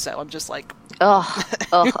movies, so I'm just like,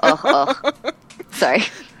 Sorry.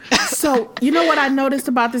 So, you know what I noticed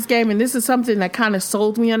about this game, and this is something that kind of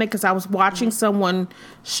sold me on it because I was watching someone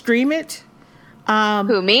stream it.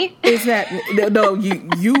 Who, me? Is that no?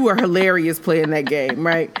 You were hilarious playing that game,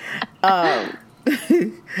 right?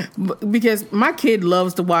 Because my kid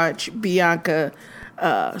loves to watch Bianca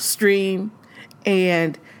stream,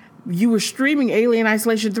 and you were streaming Alien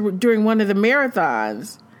Isolation during one of the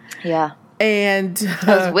marathons. Yeah. And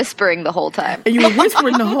I was whispering the whole time. And you were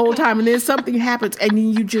whispering the whole time, and then something happens, and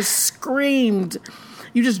then you just screamed.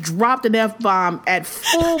 You just dropped an F-bomb at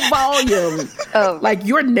full volume. Oh. Like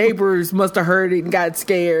your neighbors must have heard it and got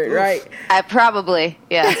scared, right? I probably,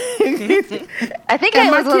 yeah. I think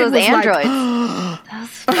it was one of those androids.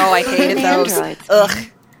 I hated those. Androids. Ugh.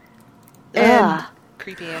 And,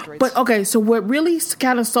 creepy androids. But okay, so what really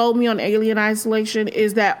kind of sold me on Alien Isolation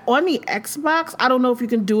is that on the Xbox, I don't know if you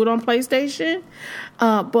can do it on PlayStation,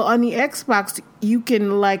 but on the Xbox, you can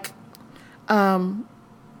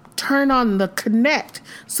turn on the Kinect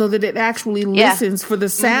so that it actually listens for the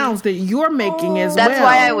sounds that you're making as well. That's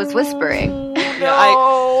why I was whispering. No.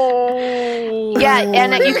 Yeah,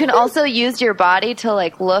 and you can also use your body to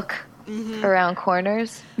like look around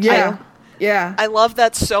corners. Yeah. Yeah. I love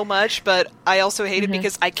that so much, but I also hate it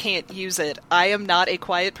because I can't use it. I am not a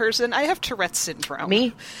quiet person. I have Tourette's syndrome.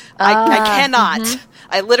 Me? I cannot.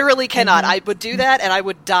 I literally cannot. I would do that and I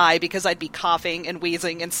would die because I'd be coughing and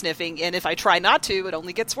wheezing and sniffing, and if I try not to, it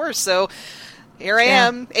only gets worse. So here I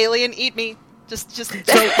am, alien, eat me. Just so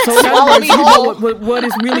swallow me whole. What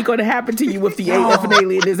is really going to happen to you if an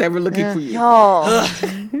alien is ever looking for you? No.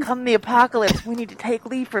 Come the apocalypse, we need to take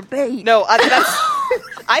leave for bait. No,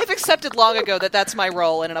 I've accepted long ago that that's my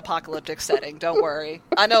role in an apocalyptic setting. Don't worry.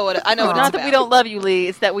 I know what it's not about. that we don't love you, Lee.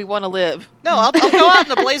 It's that we want to live. No, I'll go out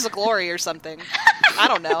in a blaze of glory or something. I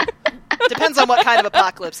don't know. Depends on what kind of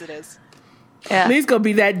apocalypse it is. Yeah. Lee's gonna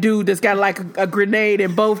be that dude that's got like a grenade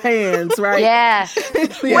in both hands, right? Yeah.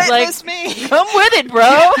 Witness me. Come with it,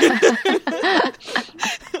 bro.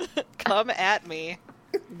 Come at me.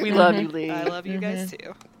 We love you, Lee. I love you guys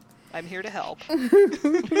too. I'm here to help.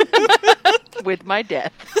 With my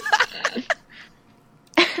death.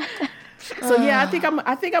 So yeah, I think I'm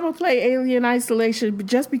gonna play Alien Isolation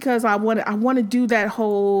just because I want to do that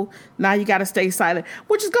whole now you got to stay silent,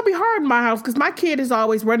 which is gonna be hard in my house because my kid is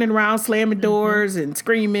always running around slamming doors and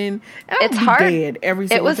screaming. And it's hard. Dead every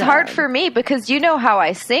single it was time. hard for me because you know how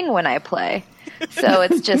I sing when I play. So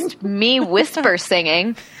it's just me whisper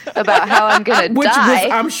singing about how I'm gonna die. Which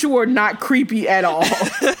was, I'm sure, not creepy at all.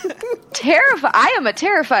 I am a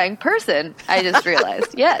terrifying person. I just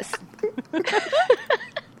realized. Yes.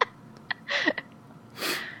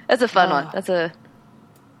 That's a fun one. That's a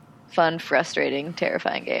fun, frustrating,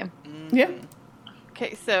 terrifying game. Yeah.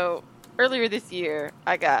 Okay, so earlier this year,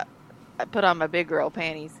 I put on my big girl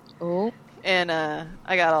panties. Oh. And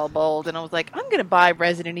I got all bold, and I was like, I'm going to buy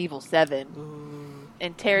Resident Evil 7.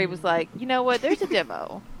 And Terry was like, you know what? There's a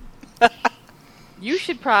demo. You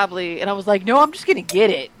should probably... And I was like, no, I'm just going to get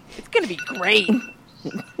it. It's going to be great.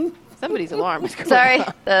 Somebody's alarm is going Sorry,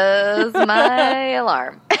 off. that's my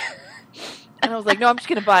alarm. And I was like, no, I'm just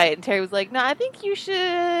going to buy it. And Terry was like, no, I think you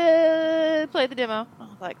should play the demo. I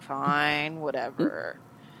was like, fine, whatever.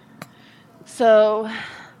 So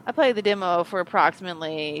I played the demo for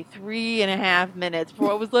approximately 3.5 minutes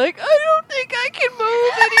before I was like, I don't think I can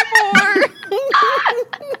move anymore.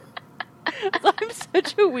 So I'm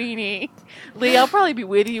such a weenie. Lee, I'll probably be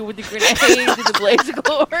with you with the grenades and the blaze of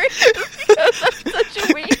glory because I'm such a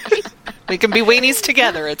weenie. We can be weenies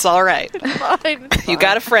together. It's all right. It's fine. You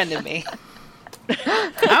got a friend in me.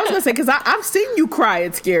 I was going to say, because I've seen you cry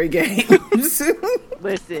at scary games.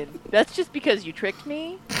 Listen, that's just because you tricked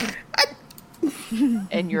me.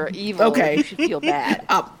 And you're evil. Okay. You should feel bad.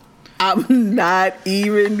 I'm not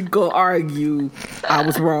even going to argue. I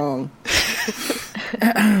was wrong.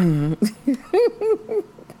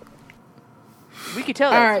 We could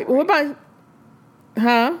tell All that right. story. What about...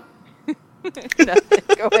 Huh? Nothing.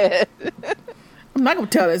 Go ahead. I'm not going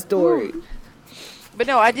to tell that story. But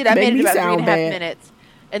no, I did. I made it about 3.5 bad. minutes.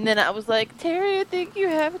 And then I was like, Terry, I think you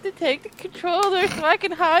have to take the controller so I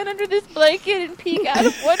can hide under this blanket and peek out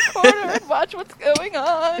of one corner and watch what's going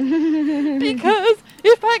on. Because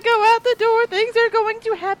if I go out the door, things are going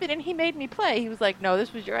to happen. And he made me play. He was like, no,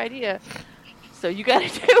 this was your idea. So you got to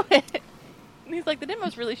do it. And he's like, the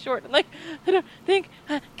demo's really short. I'm like, I don't think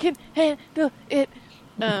I can handle it.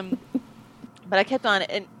 But I kept on it.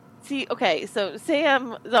 And see, okay, so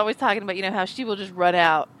Sam is always talking about, how she will just run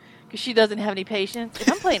out because she doesn't have any patience. If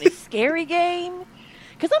I'm playing a scary game,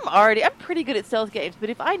 because I'm pretty good at stealth games, but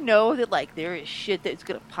if I know that, there is shit that's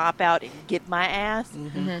going to pop out and get my ass,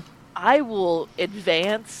 I will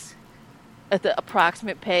advance at the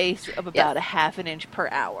approximate pace of about a half an inch per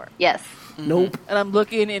hour. Yes. Nope. And I'm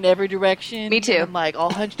looking in every direction. Me too. I'm,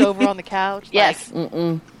 all hunched over on the couch. Yes.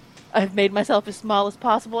 I've made myself as small as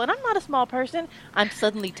possible, and I'm not a small person. I'm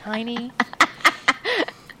suddenly tiny.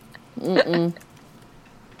 Yeah.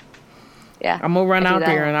 I'm going to run out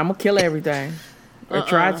there and I'm going to kill everything. Or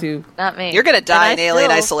try to. Not me. You're going to die in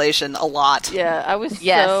Alien Isolation a lot. Yeah, I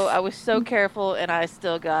was so careful, and I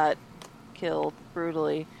still got killed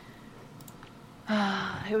brutally.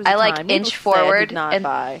 It was inch forward, and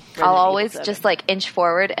I'll always just inch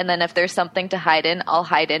forward, and then if there's something to hide in, I'll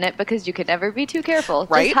hide in it because you can never be too careful.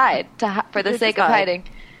 Right? Just hide for the sake of hiding.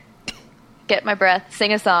 Get my breath,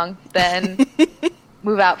 sing a song, then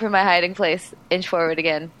move out from my hiding place, inch forward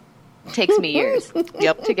again. Takes me years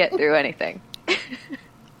to get through anything.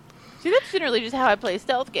 See, that's generally just how I play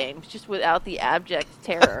stealth games, just without the abject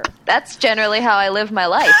terror. That's generally how I live my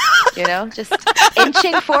life, just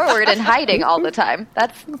inching forward and hiding all the time.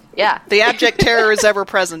 The abject terror is ever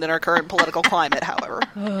present in our current political climate, however.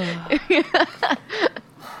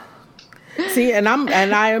 See, and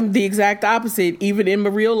I am the exact opposite. Even in my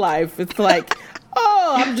real life, it's like,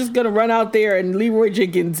 oh, I'm just gonna run out there and Leroy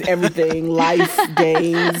Jenkins everything, life,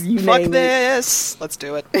 games, you Fuck name this. Let's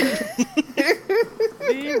do it.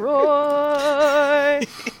 Leroy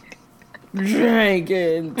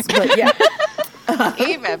Jenkins. But yeah,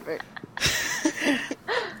 team effort.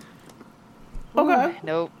 okay.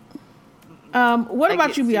 Nope. What I about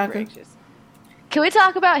get you, super Bianca? anxious. Can we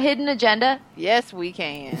talk about Hidden Agenda? Yes, we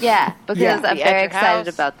can. Yeah, because Yeah. I'm Be at very your excited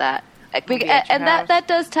house. about that. Be at your And house. that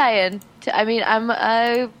does tie in to, I mean,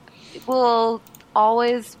 I will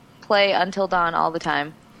always play Until Dawn all the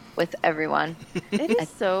time with everyone. It is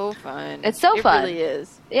so fun. It's so fun. It really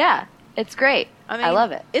is. Yeah, it's great. I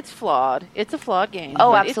love it. It's flawed. It's a flawed game.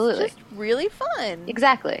 Oh, but absolutely. It's just really fun.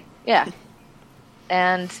 Exactly. Yeah.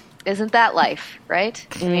 And isn't that life, right?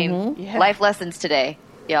 I mean, Yeah. life lessons today,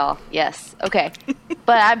 y'all. Yes. Okay.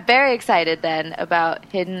 But I'm very excited then about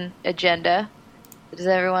Hidden Agenda. Does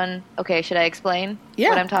everyone... Okay, should I explain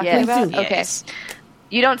what I'm talking Yes. about? Please Okay. Yes.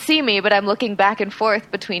 You don't see me, but I'm looking back and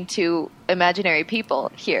forth between two imaginary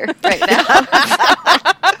people here right now.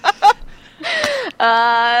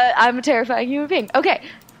 I'm a terrifying human being. Okay.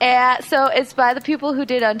 So it's by the people who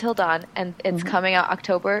did Until Dawn, and it's coming out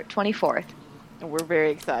October 24th. And we're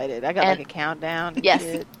very excited. I got And- like a countdown. And Yes,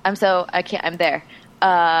 shit. I'm there.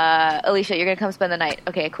 Alicia, you're gonna come spend the night.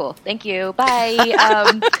 Okay, cool. Thank you. Bye.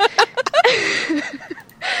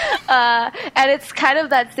 And it's kind of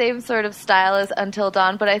that same sort of style as Until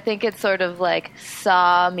Dawn, but I think it's sort of like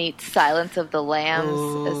Saw meets Silence of the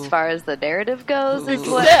Lambs as far as the narrative goes. Is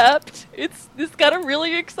what Except it's got a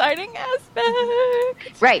really exciting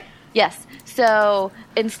aspect. Right. Yes. So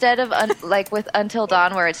instead of like with Until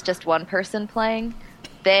Dawn, where it's just one person playing,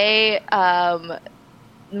 they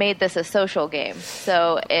made this a social game.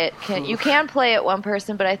 So you can play it one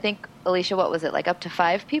person, but I think, Alicia, what was it, like up to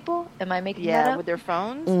 5 people? Am I making that Yeah, up? with their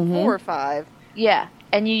phones, 4 or 5. Yeah,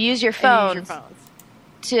 and you use your And phones, use your phones.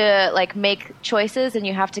 to like make choices, and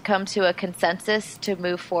you have to come to a consensus to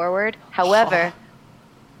move forward. However,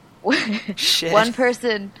 Shit. one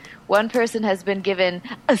person has been given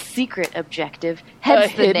a secret objective,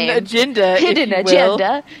 hence the hidden name. agenda. Hidden if you will.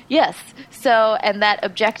 agenda. Yes. So, and that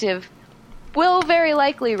objective will very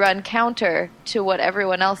likely run counter to what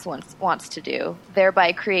everyone else wants to do,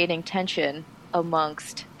 thereby creating tension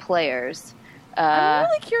amongst players. I'm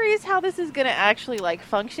really curious how this is going to actually like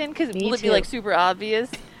function, because Me will it be too. like super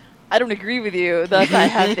obvious? I don't agree with you. Thus, I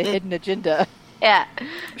have the hidden agenda. Yeah.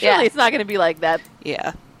 Surely Yeah. it's not going to be like that.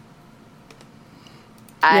 Yeah.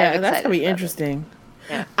 I'm That's excited gonna be about it. interesting.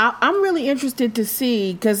 Yeah. I'm really interested to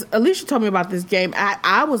see, because Alicia told me about this game.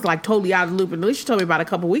 I was like totally out of the loop, and Alicia told me about it a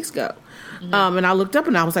couple weeks ago. And I looked up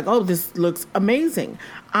and I was like, oh, this looks amazing.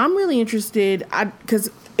 I'm really interested, because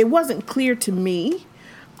it wasn't clear to me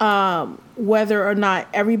whether or not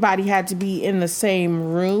everybody had to be in the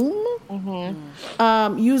same room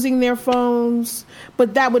using their phones.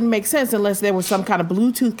 But that wouldn't make sense unless there was some kind of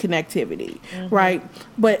Bluetooth connectivity, right?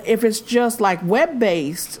 But if it's just like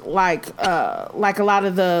web-based, like a lot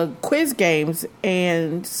of the quiz games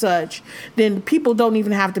and such, then people don't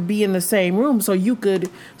even have to be in the same room. So you could,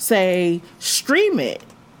 say, stream it.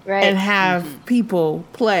 Right. And have people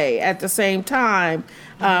play at the same time,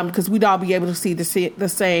 because we'd all be able to see the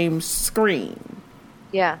same screen,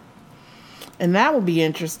 Yeah. and that would be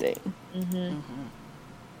interesting.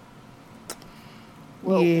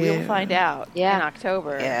 We'll find out Yeah. in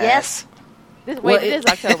October. Yes. It is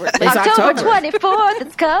October. It's October October. 24th,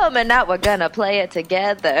 it's coming out. We're gonna play it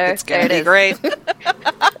together. It's going to There it be is. great.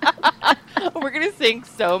 We're going to sing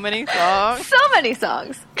so many songs. So many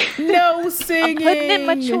songs. No singing. Putting in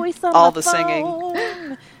my choice on All my the singing.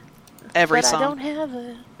 phone, Every but I don't song. have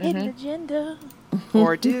a hidden agenda.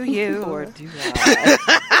 Or do you? Or do I?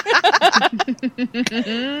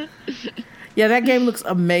 Yeah, that game looks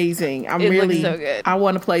amazing. It looks so good. I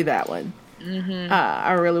want to play that one.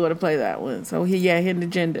 I really want to play that one. So yeah, hidden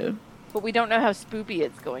agenda. But we don't know how spoopy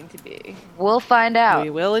it's going to be. We'll find out We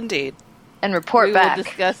will indeed. and report We back. will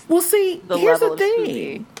discuss. Well, see, The here's level the of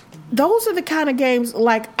thing. Those are the kind of games,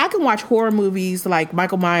 like, I can watch horror movies like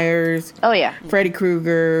Michael Myers, Oh yeah, Freddy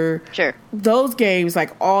Krueger. sure. Those games,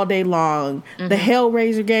 like, all day long. The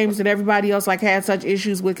Hellraiser games that everybody else, like, had such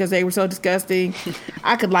issues with because they were so disgusting.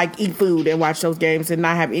 I could, like, eat food and watch those games and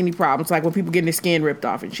not have any problems. Like, when people getting their skin ripped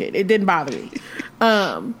off and shit. It didn't bother me.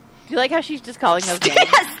 Do you like how she's just calling those games?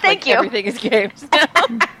 Yes, thank Like, you. Everything is games.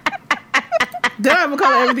 Then I'm going to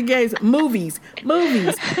call everything games. Movies.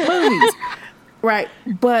 Right.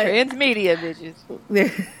 But... Transmedia, bitches.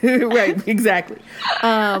 Right, exactly.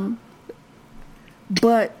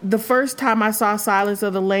 But the first time I saw Silence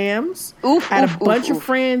of the Lambs, I had a bunch of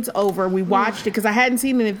friends over. We watched it because I hadn't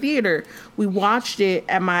seen it in the theater. We watched it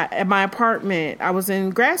at my apartment. I was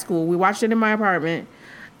in grad school. We watched it in my apartment.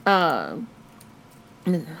 No,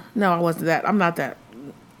 I wasn't that. I'm not that.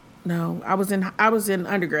 No, I was in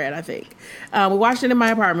undergrad, I think. We watched it in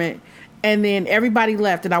my apartment, and then everybody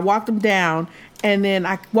left, and I walked them down, and then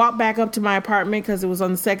I walked back up to my apartment because it was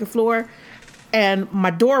on the second floor, and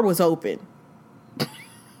my door was open.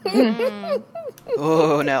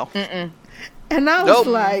 Oh no! And I was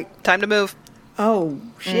like, "Time to move." Oh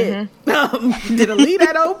shit! Did I leave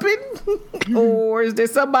that open, or is there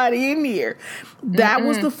somebody in here? That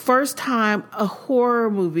was the first time a horror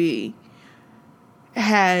movie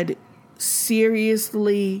had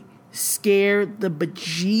seriously scared the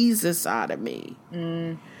bejesus out of me.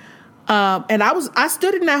 And I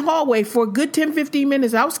stood in that hallway for a good 10-15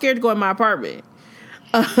 minutes. I was scared to go in my apartment.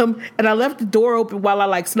 And I left the door open while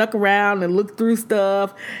I snuck around and looked through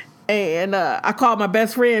stuff. And I called my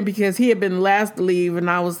best friend because he had been last to leave, and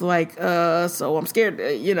I was like, so I'm scared,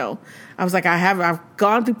 I was like, I've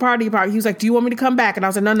gone through party. He was like, do you want me to come back? And I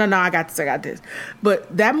was like, no, I got this.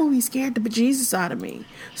 But that movie scared the bejesus out of me.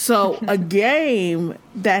 So a game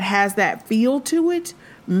that has that feel to it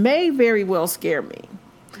may very well scare me.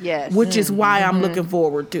 Yes. Which is why I'm looking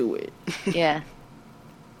forward to it. Yeah.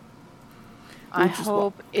 I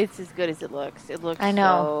hope it's as good as it looks. It looks I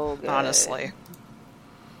know. so good. Honestly.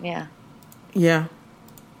 Yeah. Yeah.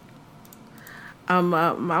 I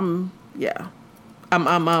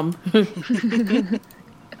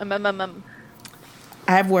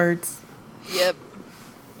have words. Yep.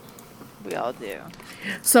 We all do.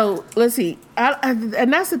 So let's see.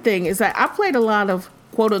 And that's the thing is that I played a lot of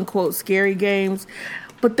quote unquote scary games,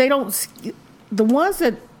 but they don't. The ones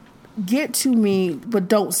that get to me but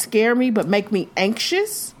don't scare me but make me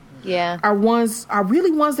anxious. Yeah. Are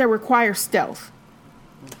really ones that require stealth.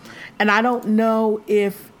 And I don't know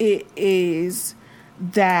if it is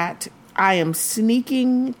that I am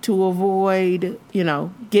sneaking to avoid,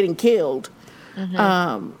 getting killed,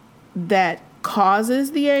 that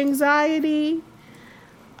causes the anxiety,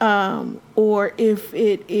 or if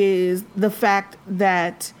it is the fact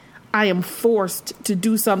that I am forced to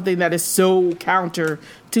do something that is so counter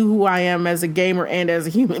to who I am as a gamer and as a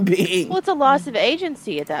human being. Well, it's a loss of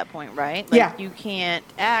agency at that point, right? Yeah. You can't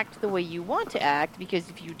act the way you want to act because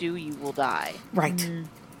if you do, you will die. Right.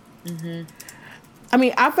 Mm-hmm. I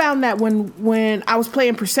mean, I found that when I was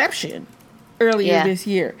playing Perception earlier this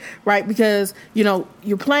year, right? Because,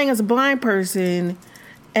 you're playing as a blind person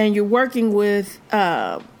and you're working with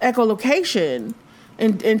echolocation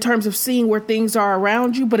in terms of seeing where things are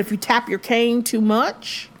around you. But if you tap your cane too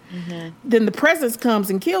much, then the presence comes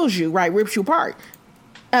and kills you, right? Rips you apart.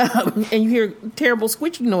 And you hear terrible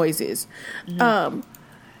squishing noises.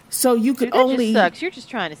 So you could only... just sucks. You're just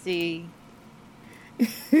trying to see...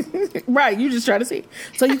 Right, you're just trying to see.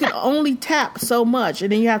 So you can only tap so much,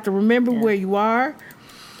 and then you have to remember where you are.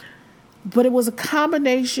 But it was a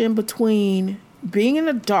combination between being in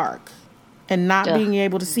the dark and not being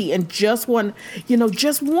able to see, and just wanting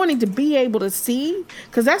to be able to see,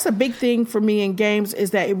 because that's a big thing for me in games, is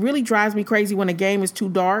that it really drives me crazy when a game is too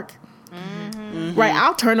dark. Right,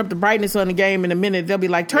 I'll turn up the brightness on the game in a minute. They'll be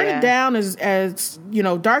like, turn it down as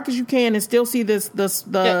dark as you can and still see this.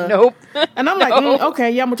 Nope. And I'm like, okay,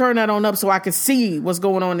 I'm gonna turn that on up so I can see what's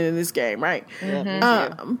going on in this game, right?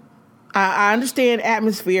 I understand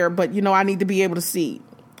atmosphere, but I need to be able to see,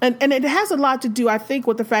 and it has a lot to do, I think,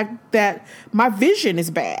 with the fact that my vision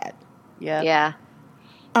is bad. Yeah.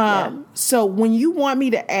 So when you want me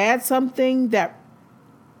to add something that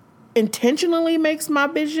intentionally makes my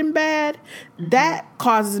vision bad, that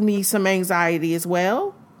causes me some anxiety as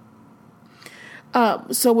well.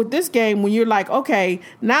 So with this game, when you're like, okay,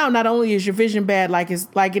 now not only is your vision bad like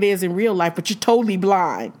it is in real life, but you're totally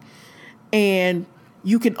blind, and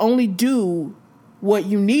you can only do what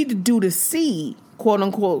you need to do to see, quote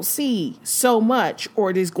unquote, see so much, or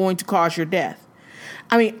it is going to cause your death.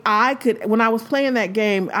 I mean, when I was playing that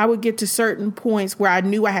game, I would get to certain points where I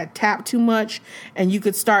knew I had tapped too much, and you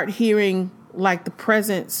could start hearing the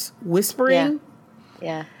presence whispering.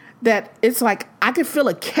 Yeah. That it's like I could feel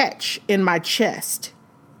a catch in my chest.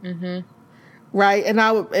 Right? And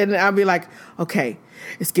I'd be like, okay,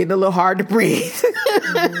 it's getting a little hard to breathe.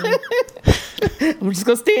 I'm just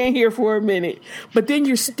gonna stand here for a minute. But then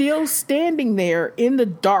you're still standing there in the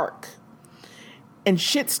dark, and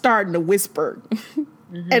shit's starting to whisper.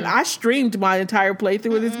 And I streamed my entire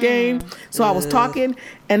playthrough of this game. So I was talking,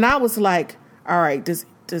 and I was like, all right, does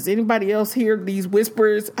does anybody else hear these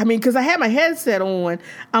whispers? I mean, because I had my headset on.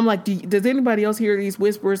 I'm like, does anybody else hear these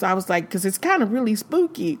whispers? I was like, because it's kind of really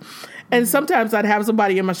spooky. And sometimes I'd have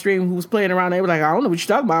somebody in my stream who was playing around. They were like, I don't know what you're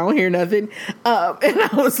talking about. I don't hear nothing. And I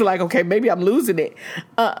was like, okay, maybe I'm losing it.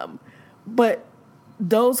 But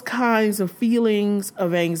those kinds of feelings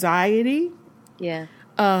of anxiety,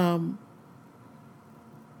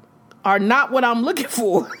 are not what I'm looking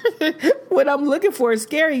for. What I'm looking for is a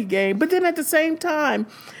scary game. But then at the same time,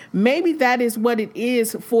 maybe that is what it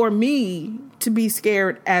is for me to be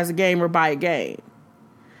scared as a gamer by a game.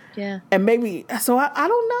 Yeah. And maybe, so I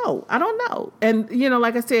don't know. And,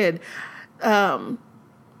 like I said, the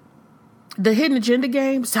Hidden Agenda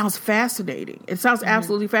game sounds fascinating. It sounds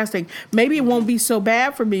absolutely fascinating. Maybe it won't be so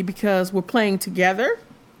bad for me because we're playing together.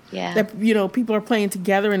 Yeah. That, people are playing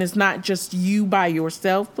together and it's not just you by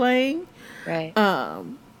yourself playing. Right.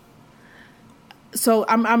 So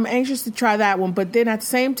I'm anxious to try that one. But then at the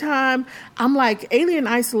same time, I'm like, Alien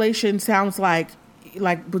Isolation sounds like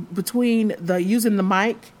between the using the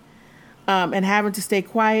mic and having to stay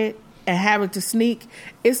quiet and having to sneak,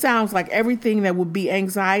 it sounds like everything that would be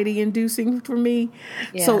anxiety inducing for me.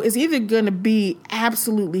 Yeah. So it's either going to be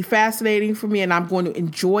absolutely fascinating for me and I'm going to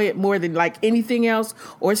enjoy it more than like anything else,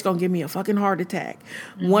 or it's going to give me a fucking heart attack.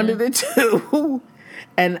 One of the two.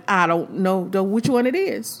 And I don't know which one it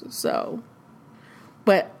is. So,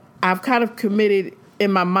 but I've kind of committed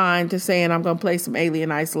in my mind to saying I'm going to play some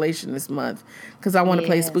Alien Isolation this month because I want to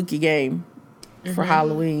play a spooky game for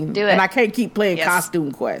Halloween. Do it. And I can't keep playing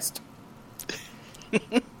Costume Quest.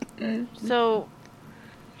 So,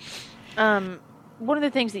 one of the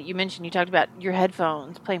things that you mentioned, you talked about your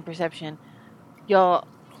headphones playing Perception. Y'all,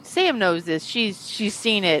 Sam knows this. She's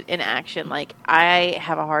seen it in action. Like, I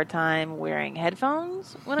have a hard time wearing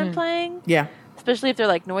headphones when I'm playing. Yeah. Especially if they're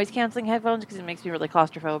like noise canceling headphones because it makes me really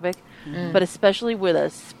claustrophobic. But especially with a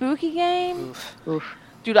spooky game,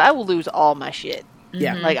 dude, I will lose all my shit.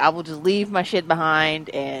 Yeah. Like, I will just leave my shit behind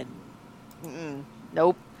and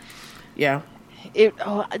nope. Yeah.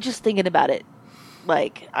 Just thinking about it,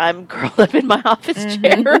 like, I'm curled up in my office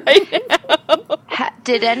chair right now.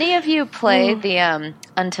 Did any of you play the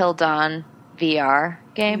Until Dawn VR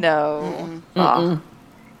game? No. Oh.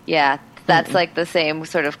 Yeah, that's like the same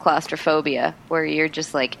sort of claustrophobia where you're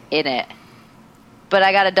just like in it. But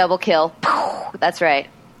I got a double kill. That's right.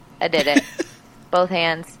 I did it. Both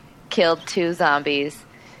hands. Killed 2 zombies.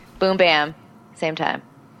 Boom, bam. Same time.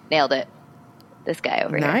 Nailed it. This guy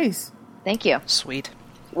over here. Nice. Thank you. Sweet.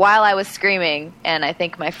 While I was screaming, and I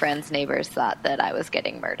think my friends' neighbors thought that I was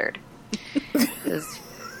getting murdered. It was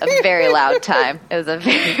a very loud time. It was a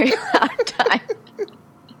very loud time.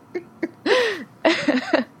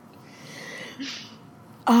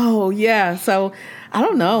 Oh, yeah. So, I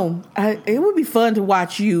don't know. It would be fun to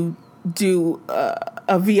watch you do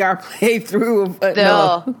a VR playthrough.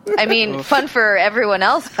 No. I mean, fun for everyone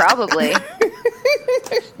else, probably.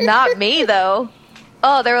 Not me, though.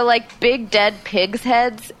 Oh, there were like big dead pigs'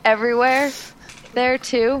 heads everywhere there,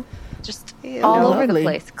 too. Just all over the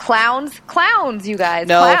place. Clowns, you guys.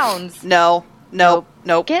 No. Clowns. No. Nope.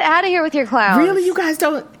 Get out of here with your clowns. Really? You guys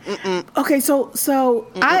don't? Okay, so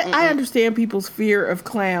I understand people's fear of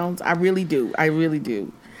clowns. I really do. But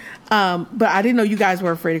I didn't know you guys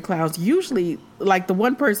were afraid of clowns. Usually, like, the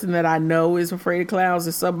one person that I know is afraid of clowns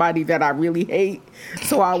is somebody that I really hate.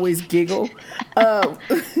 So I always giggle. But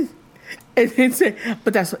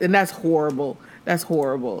that's horrible. That's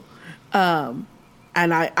horrible. And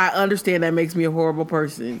I understand that makes me a horrible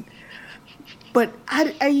person. But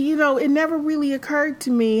I it never really occurred to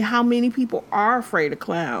me how many people are afraid of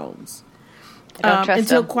clowns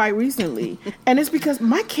until quite recently. And it's because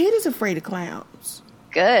my kid is afraid of clowns.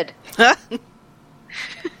 Good.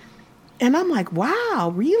 And I'm like,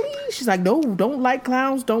 wow, really? She's like, no, don't like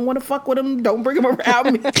clowns. Don't want to fuck with them. Don't bring them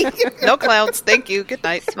around me. No clowns. Thank you. Good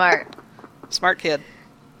night. Smart kid.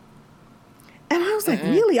 And I was like,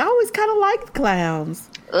 really? I always kind of liked clowns.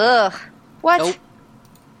 Ugh. What? Nope.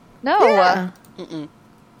 No. Yeah.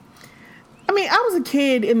 I mean, I was a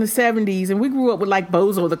kid in the 70s, and we grew up with, like,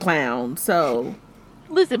 Bozo the Clown, so...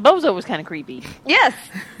 Listen, Bozo was kind of creepy. Yes.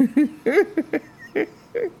 Well,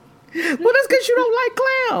 that's because you don't like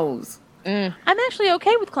clowns. I'm actually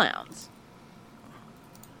okay with clowns.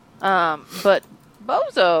 But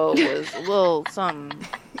Bozo was a little some.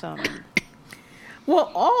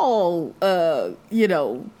 Well, all,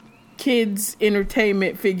 kids'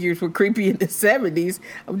 entertainment figures were creepy in the 70s.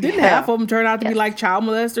 Didn't half of them turn out to be like child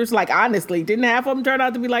molesters? Like, honestly, didn't half of them turn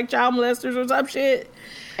out to be like child molesters or some shit?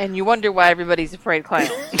 And you wonder why everybody's afraid of clowns.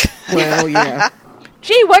 Well, yeah.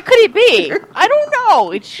 Gee, what could it be? I don't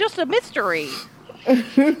know. It's just a mystery.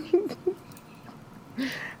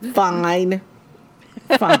 Fine.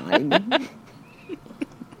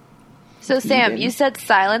 So, Sam, you said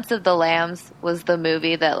Silence of the Lambs was the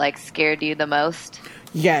movie that, like, scared you the most?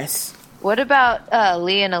 Yes. What about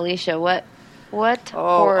Lee and Alicia? What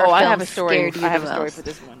horror film I have a story. scared you I have the a story most? for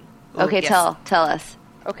this one. Okay, yes. tell us.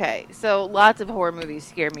 Okay, so lots of horror movies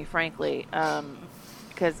scare me, frankly,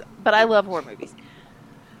 but I love horror movies.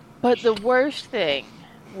 But the worst thing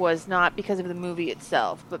was not because of the movie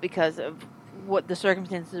itself, but because of what the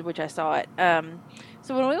circumstances in which I saw it.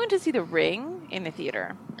 So when we went to see The Ring in the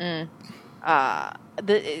theater,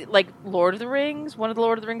 Lord of the Rings, one of the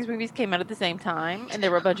Lord of the Rings movies came out at the same time, and there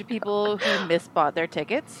were a bunch of people who misbought their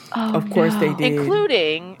tickets. Oh, Of course they did.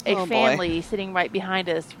 Including a Oh, boy. family sitting right behind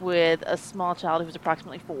us with a small child who was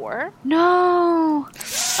approximately 4, No.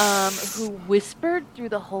 who whispered through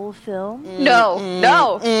the whole film No.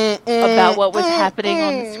 about what was happening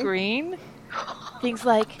on the screen. Things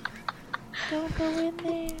like, don't go in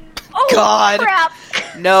there. Oh, God. crap.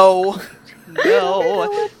 No.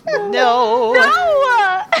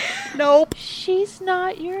 Nope. She's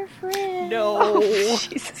not your friend. No.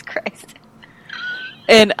 Jesus Christ.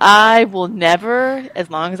 And I will never, as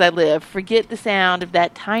long as I live, forget the sound of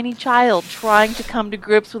that tiny child trying to come to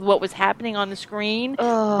grips with what was happening on the screen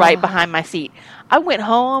right behind my seat. I went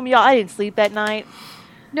home, y'all. I didn't sleep that night.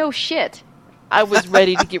 No shit. I was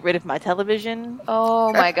ready to get rid of my television.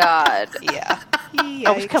 Oh, my God. Yeah.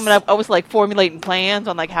 I was coming up. I was like formulating plans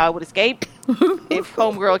on like how I would escape if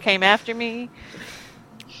Homegirl came after me.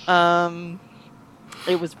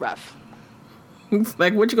 It was rough.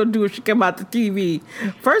 Like, what you gonna do if she come out the TV?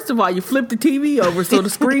 First of all, you flip the TV over so the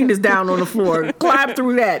screen is down on the floor. Climb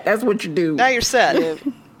through that. That's what you do. Now you're set.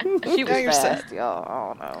 She was Now you're fast, set. y'all. I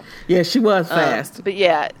don't know. Yeah, she was fast. But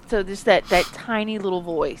yeah, so just that tiny little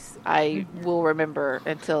voice I will remember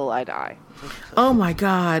until I die. Oh my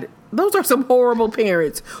God. Those are some horrible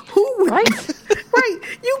parents. Who Right? right.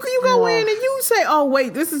 You go in and you say, oh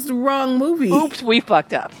wait, this is the wrong movie. Oops, we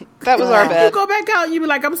fucked up. That was our You bad. go back out and you be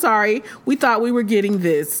like, I'm sorry. We thought we were getting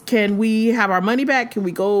this. Can we have our money back? Can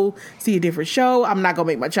we go see a different show? I'm not going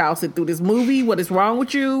to make my child sit through this movie. What is wrong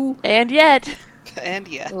with you? And yet, And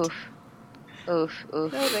yet. Oof. No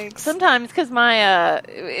thanks. sometimes because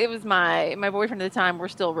it was my boyfriend at the time. We're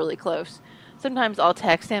still really close. Sometimes I'll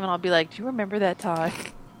text him and I'll be like, "Do you remember that time?"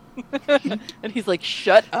 And he's like,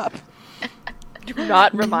 "Shut up! Do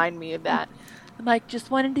not remind me of that." I'm like,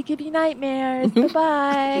 "Just wanted to give you nightmares. Bye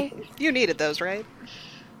bye." You needed those, right?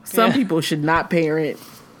 Some people should not parent.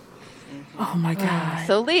 Oh my God.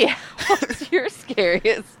 So, Leah, what's your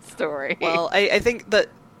scariest story? Well, I think that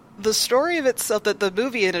the story of itself, that the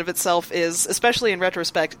movie in and of itself is, especially in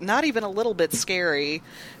retrospect, not even a little bit scary.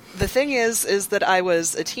 The thing is that I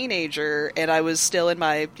was a teenager and I was still in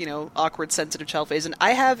my, awkward, sensitive child phase, and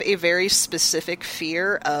I have a very specific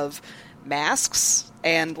fear of masks.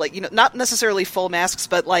 And, not necessarily full masks,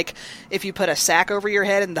 but, if you put a sack over your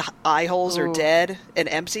head and the eye holes are dead and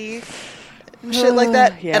empty and shit like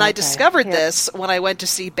that. Yeah, and I okay. discovered this when I went to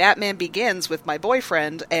see Batman Begins with my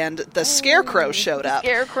boyfriend, and the Scarecrow showed up.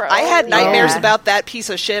 Scarecrow. I had nightmares Yeah. about that piece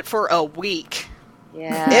of shit for a week.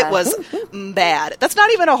 Yeah. It was bad. That's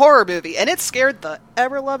not even a horror movie, and it scared the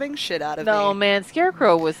ever-loving shit out of me. No, man,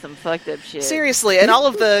 Scarecrow was some fucked up shit. Seriously, and all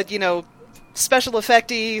of the, special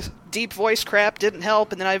effecty, deep voice crap didn't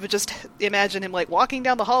help, and then I would just imagine him, walking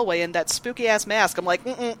down the hallway in that spooky-ass mask. I'm like,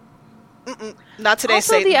 not today,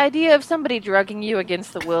 Also, Satan. the idea of somebody drugging you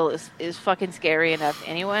against the will is fucking scary enough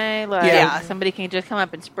anyway. Like, Yeah. somebody can just come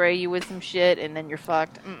up and spray you with some shit, and then you're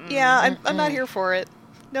fucked. Yeah, I'm not here for it.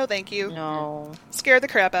 No, thank you. No. Scared the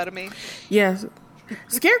crap out of me. Yes.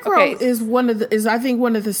 Scarecrow Okay. is I think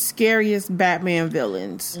one of the scariest Batman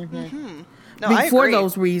villains. No, I For agree.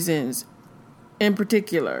 those reasons in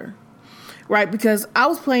particular. Right, because I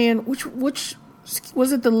was playing which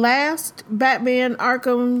was it, the last Batman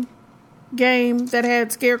Arkham game that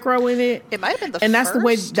had Scarecrow in it? It might have been the and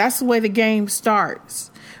first. that's the way the game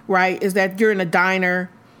starts, right? Is that you're in a diner.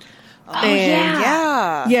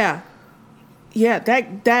 Yeah,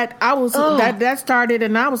 that I was that started,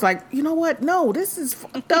 and I was like, you know what? No, this is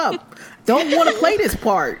fucked up. Don't want to play this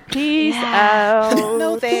part. Peace out.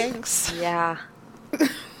 No thanks. Yeah.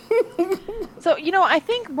 So, I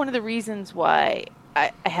think one of the reasons why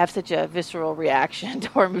I have such a visceral reaction to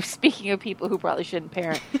horror movies, speaking of people who probably shouldn't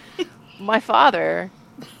parent, my father,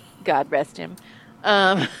 God rest him,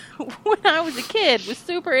 when I was a kid, was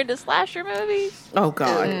super into slasher movies. Oh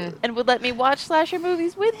God. And would let me watch slasher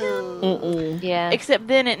movies with him. Yeah. Except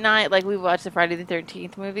then at night, we would watch the Friday the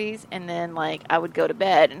 13th movies, and then, I would go to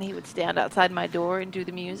bed, and he would stand outside my door and do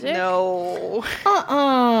the music. No.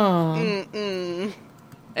 Uh-uh. Mm-mm.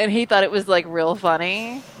 And he thought it was, like, real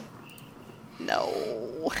funny. No.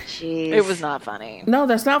 Jeez. It was not funny. No,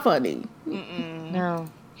 that's not funny. No.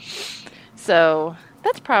 So,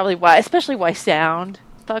 that's probably why, especially why sound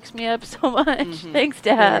fucks me up so much. Mm-hmm. Thanks,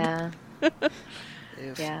 Dad.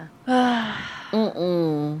 Yeah.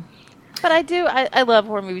 But I love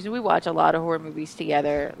horror movies. We watch a lot of horror movies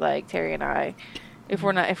together, like Terry and I. If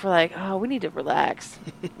we're like, oh, we need to relax.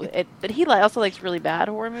 But he also likes really bad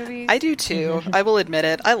horror movies. I do too. I will admit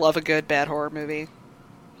it. I love a good bad horror movie.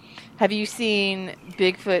 Have you seen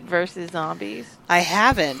Bigfoot versus Zombies? I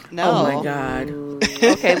haven't. No. Oh my God.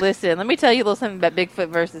 Okay, listen. Let me tell you a little something about Bigfoot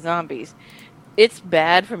versus Zombies. It's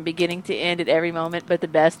bad from beginning to end at every moment, but the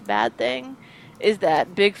best bad thing is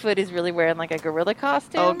that Bigfoot is really wearing like a gorilla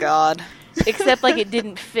costume. Oh God. Except like it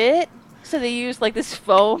didn't fit, so they used like this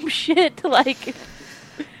foam shit to like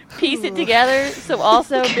piece it together. So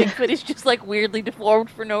also Bigfoot is just like weirdly deformed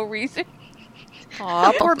for no reason.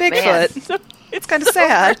 Aw, poor Bigfoot. It's kind of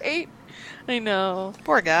sad. Great. I know.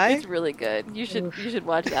 Poor guy. It's really good. You should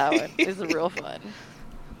watch that one. It's real fun.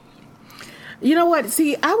 You know what?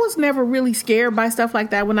 See, I was never really scared by stuff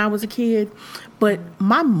like that when I was a kid, but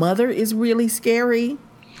my mother is really scary.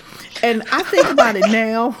 And I think about it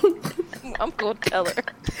now. I'm going to tell her.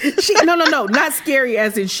 No, not scary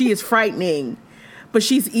as in she is frightening, but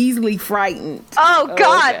she's easily frightened. Oh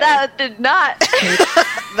God, okay. that did not.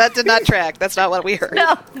 That did not track. That's not what we heard.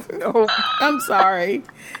 No. I'm sorry.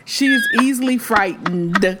 She's easily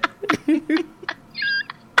frightened.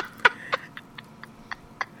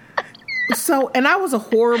 So, and I was a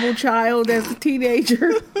horrible child as a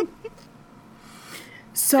teenager.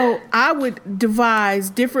 So I would devise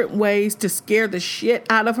different ways to scare the shit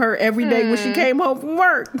out of her every day when she came home from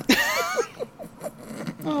work.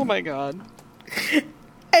 Oh my God.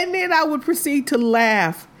 And then I would proceed to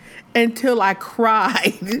laugh until I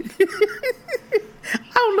cried.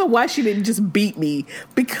 I don't know why she didn't just beat me,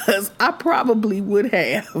 because I probably would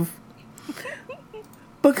have.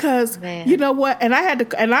 Because you know what? And I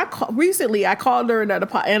had to. Recently I called her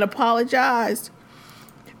and apologized,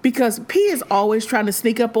 because P is always trying to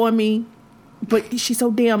sneak up on me, but she's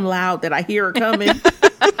so damn loud that I hear her coming.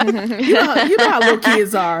 you know how little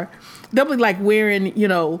kids are. They'll be like wearing,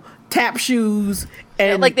 tap shoes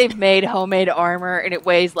and like they've made homemade armor and it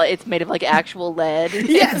weighs like it's made of like actual lead.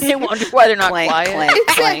 Yes. They wonder why they're not Clank, quiet. clank.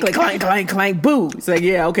 exactly clank, clank, clank, boo. It's like,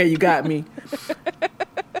 yeah, okay, you got me.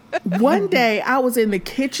 One day I was in the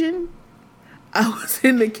kitchen. I was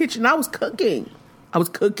cooking.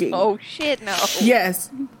 Oh shit, no. Yes.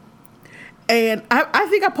 And I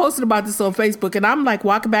think I posted about this on Facebook, and I'm like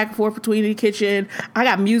walking back and forth between the kitchen. I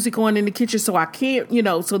got music on in the kitchen, so I can't,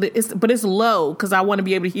 but it's low because I want to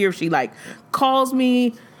be able to hear if she like calls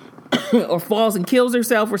me or falls and kills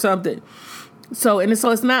herself or something. So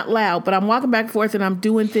it's not loud, but I'm walking back and forth and I'm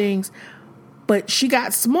doing things. But she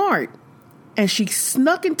got smart and she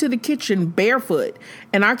snuck into the kitchen barefoot.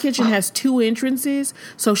 And our kitchen has 2 entrances.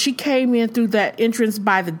 So she came in through that entrance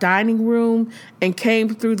by the dining room and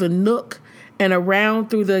came through the nook and around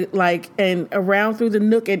through the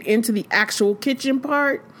nook and into the actual kitchen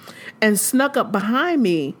part and snuck up behind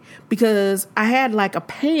me because I had like a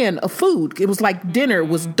pan of food. It was like dinner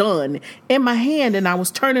was done in my hand and I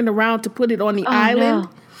was turning around to put it on the island.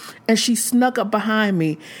 No. And she snuck up behind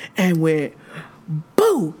me and went,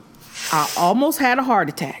 boo! I almost had a heart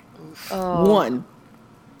attack. Oh. One.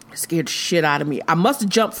 Scared the shit out of me. I must have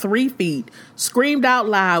jumped 3 feet, screamed out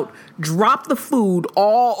loud, dropped the food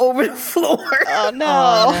all over the floor. Oh, no.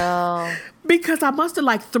 Oh, no. Because I must have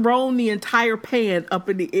like thrown the entire pan up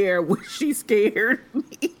in the air when she scared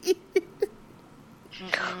me.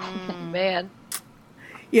 Oh, man.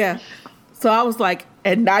 Yeah. So I was like,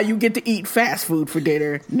 and now you get to eat fast food for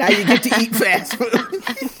dinner. Now you get to eat fast food.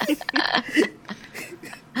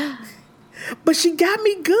 But she got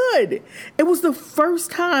me good. It was the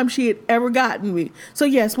first time she had ever gotten me. So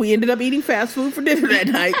yes, we ended up eating fast food for dinner that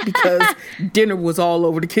night because dinner was all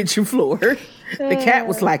over the kitchen floor. The cat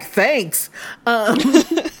was like, thanks.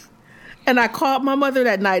 And I called my mother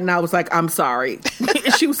that night and I was like, I'm sorry.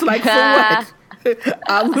 She was like, for what?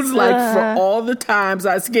 I was like, for all the times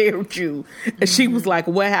I scared you. And she was like,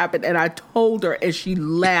 what happened? And I told her and she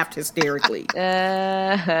laughed hysterically.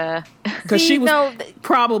 Because she was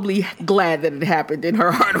probably glad that it happened in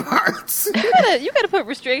her heart of hearts. You gotta put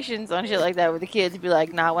restrictions on shit like that with the kids. Be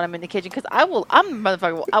like, nah, when I'm in the kitchen. Because I'm a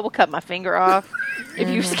motherfucker. I will cut my finger off if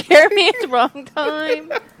you scare me at the wrong time.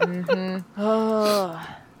 Mm-hmm.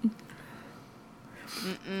 Oh.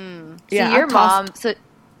 Mm-mm. Yeah,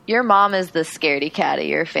 your mom is the scaredy cat of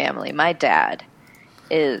your family. My dad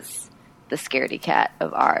is the scaredy cat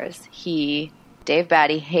of ours. Dave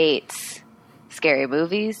Batty hates scary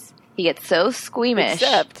movies. He gets so squeamish.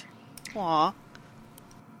 Except, Aw.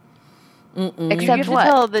 Except you have what? to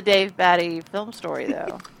tell the Dave Batty film story,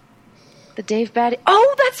 though. The Dave Batty.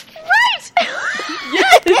 Oh, that's right.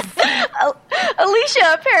 Yes.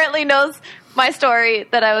 Alicia apparently knows my story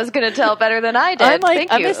that I was going to tell better than I did.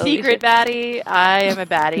 Thank you, I'm a secret Batty. I am a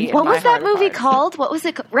Batty. What was that movie called? What was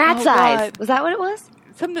it called? Rat's Eyes. Was that what it was?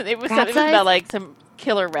 It was about like some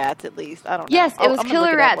killer rats, at least. I don't know. Yes, it was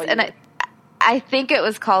killer rats, and I think it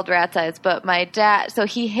was called Rat's Eyes. But my dad, so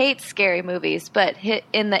he hates scary movies. But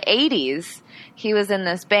in the 80s, he was in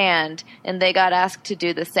this band, and they got asked to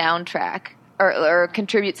do the soundtrack or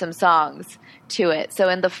contribute some songs to it. So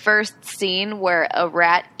in the first scene where a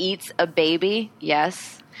rat eats a baby,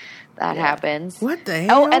 yes, that happens. What the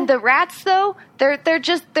hell? Oh, and the rats though, they're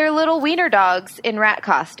little wiener dogs in rat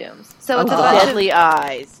costumes. So it's deadly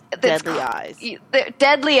eyes. Deadly eyes.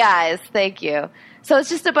 Deadly eyes. Thank you. So it's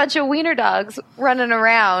just a bunch of wiener dogs running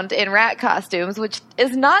around in rat costumes, which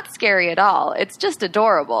is not scary at all. It's just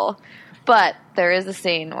adorable. But there is a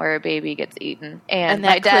scene where a baby gets eaten, and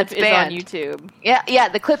my dad's band is on YouTube. Yeah,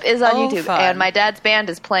 the clip is on YouTube, fun. and my dad's band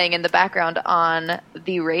is playing in the background on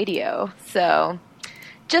the radio. So,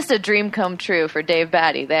 just a dream come true for Dave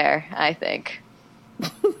Batty there, I think.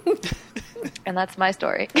 And that's my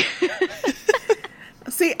story.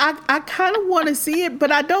 See, I kind of want to see it,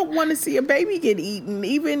 but I don't want to see a baby get eaten,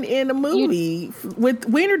 even in a movie with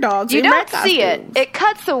wiener dogs. You don't see it. It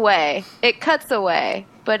cuts away.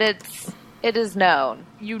 But it is known.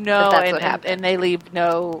 You know, that's what happened. And they leave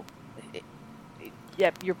no.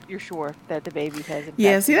 Yep, you're sure that the baby has.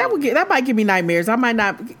 Yeah, see, that might give me nightmares. I might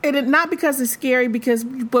not, and not because it's scary,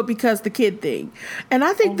 but because the kid thing. And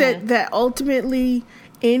I think that ultimately,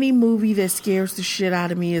 any movie that scares the shit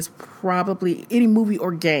out of me is probably any movie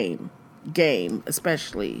or game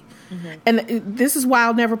especially. Mm-hmm. And this is why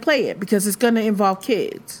I'll never play it, because it's going to involve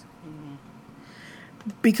kids.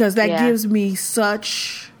 Mm-hmm. Because that gives me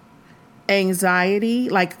such anxiety,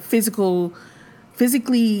 like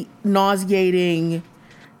physically nauseating,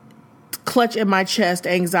 clutch in my chest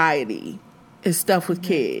anxiety is stuff with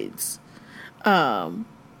kids.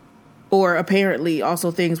 Or apparently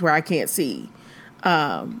also things where I can't see.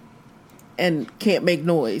 And can't make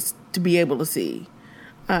noise to be able to see.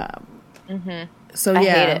 So I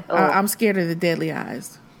hate it. I'm scared of the deadly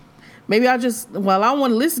eyes. Maybe I don't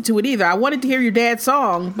want to listen to it either. I wanted to hear your dad's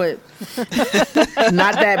song, but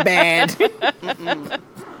not that bad.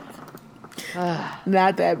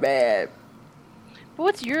 Not that bad. But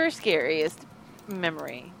what's your scariest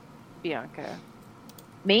memory, Bianca?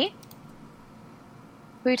 Me?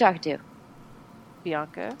 Who are you talking to?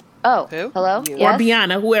 Bianca. Oh, Who? hello? You. Yes? Or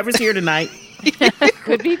Bianna, whoever's here tonight.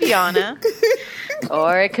 Could be Bianna.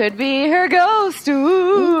 Or it could be her ghost.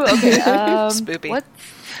 Ooh. Okay. Spoopy. What's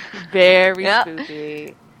Very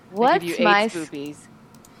spoopy. What's give you my 8 spoopies?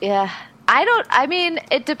 Yeah.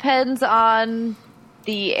 It depends on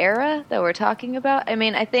the era that we're talking about. I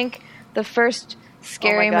mean, I think the first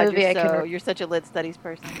scary movie You're such a lit studies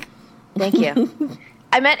person. Thank you.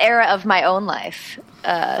 I meant era of my own life.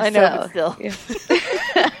 I know, but still.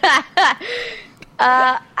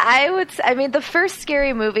 The first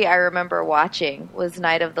scary movie I remember watching was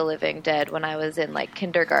Night of the Living Dead when I was in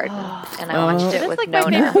kindergarten, and I watched it with my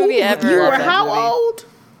Nona. favorite movie ever. You were Love that how movie. old?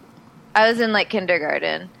 I was in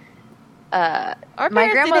kindergarten. Our My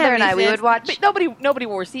parents grandmother didn't have and I, any we sense. would watch. But nobody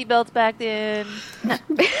wore seatbelts back then.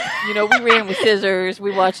 We ran with scissors.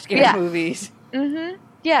 We watched scary movies. Mm-hmm.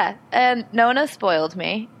 Yeah, and Nona spoiled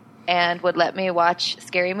me and would let me watch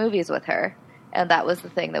scary movies with her, and that was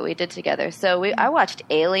the thing that we did together. So I watched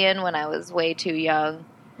Alien when I was way too young.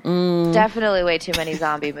 Definitely way too many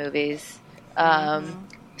zombie movies.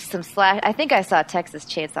 Some slash. I think I saw Texas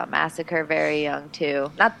Chainsaw Massacre very young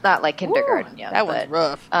too. Not like kindergarten young. That was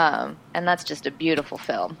rough. And that's just a beautiful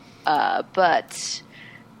film. But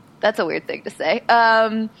that's a weird thing to say.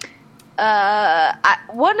 One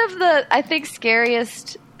of the, I think,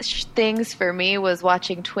 scariest things for me was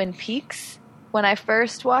watching Twin Peaks when I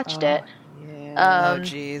first watched it. Yeah. Oh,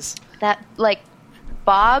 jeez. That,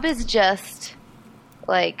 Bob is just,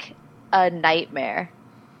 a nightmare.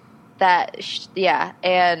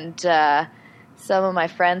 And some of my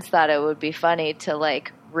friends thought it would be funny to,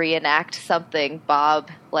 reenact something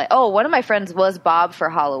Bob, one of my friends was Bob for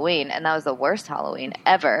Halloween, and that was the worst Halloween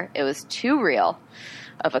ever. It was too real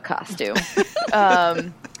of a costume.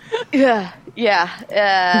 But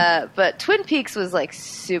Twin Peaks was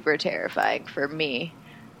super terrifying for me.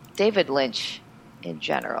 David Lynch in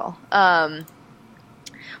general.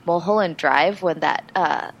 Mulholland Drive, when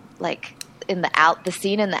that in the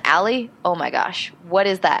scene in the alley. Oh my gosh, what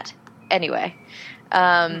is that? Anyway,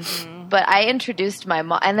 But I introduced my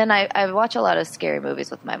mom, and then I watch a lot of scary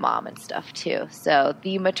movies with my mom and stuff too. So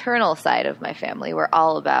the maternal side of my family were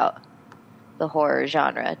all about the horror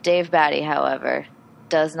genre. Dave Batty, however,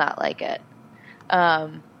 does not like it.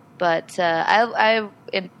 But I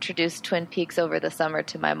introduced Twin Peaks over the summer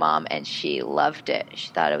to my mom, and she loved it. She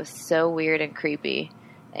thought it was so weird and creepy.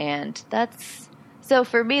 And so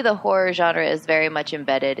for me, the horror genre is very much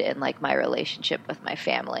embedded in like my relationship with my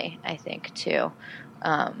family, I think, too.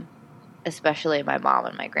 Especially my mom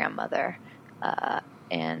and my grandmother.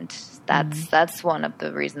 And that's one of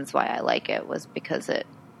the reasons why I like it, was because it,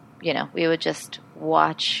 we would just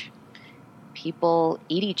watch people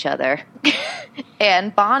eat each other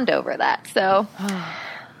and bond over that. So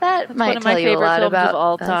that might tell you a lot about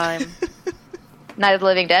all time. Night of the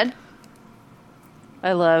Living Dead.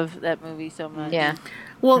 I love that movie so much. Yeah.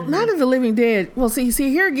 Well, Night of the Living Dead. Well, see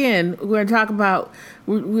here again, we're going to talk about.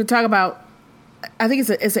 We'll talk about. I think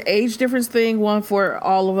it's an age difference thing. One, for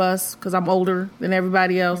all of us, because I'm older than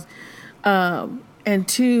everybody else, and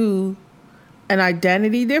two, an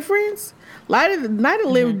identity difference. Night of the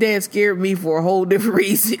Living Dead scared me for a whole different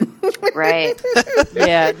reason. Right.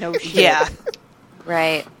 Yeah. No shit. Yeah.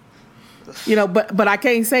 Right. But I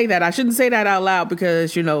can't say that. I shouldn't say that out loud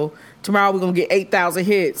because tomorrow we're gonna get 8,000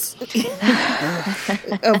 hits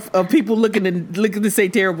of people looking to say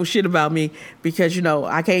terrible shit about me because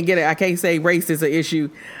I can't get it. I can't say race is an issue.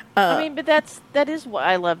 But that is why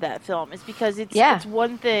I love that film. Is because it's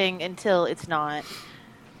one thing until it's not,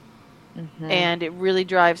 and it really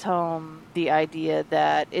drives home the idea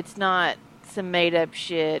that it's not some made up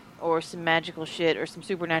shit or some magical shit or some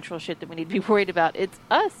supernatural shit that we need to be worried about. It's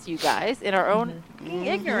us, you guys, in our own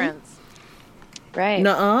ignorance. Right.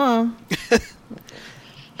 Nuh-uh.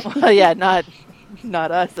 Well, yeah, not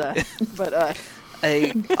us, but us.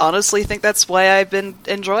 I honestly think that's why I've been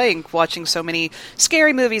enjoying watching so many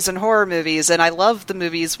scary movies and horror movies, and I love the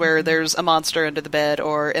movies where there's a monster under the bed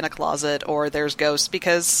or in a closet or there's ghosts,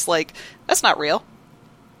 because, that's not real.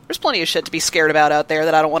 There's plenty of shit to be scared about out there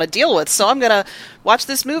that I don't want to deal with, so I'm gonna watch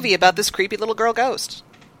this movie about this creepy little girl ghost.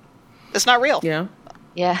 It's not real. Yeah.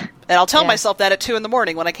 Yeah. And I'll tell myself that at 2 a.m.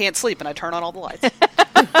 when I can't sleep and I turn on all the lights.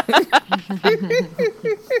 But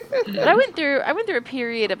I went through a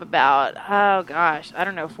period of about,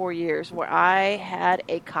 4 years where I had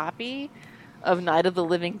a copy of Night of the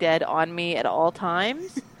Living Dead on me at all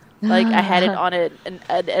times. Like, I had it on an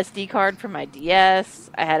SD card from my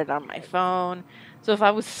DS. I had it on my phone. So if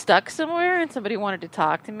I was stuck somewhere and somebody wanted to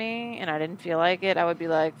talk to me and I didn't feel like it, I would be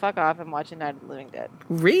like, fuck off, I'm watching Night of the Living Dead.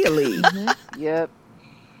 Really? Yep.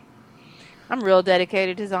 I'm real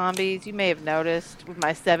dedicated to zombies. You may have noticed with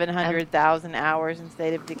my 700,000 hours in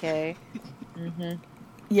State of Decay.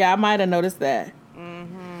 Yeah, I might have noticed that.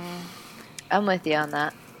 I'm with you on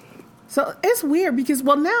that. So it's weird because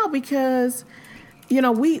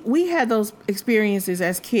we had those experiences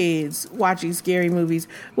as kids watching scary movies.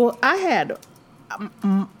 Well, I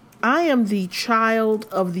am the child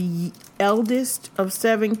of the eldest of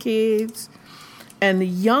 7 kids, and the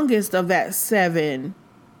youngest of that 7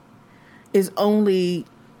 is only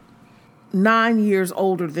 9 years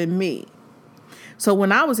older than me. So when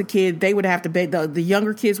I was a kid, they would have to the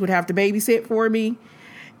younger kids would have to babysit for me,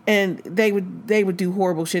 and they would do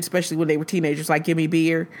horrible shit, especially when they were teenagers, like give me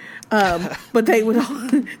beer. But they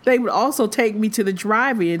would also take me to the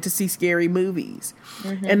drive-in to see scary movies,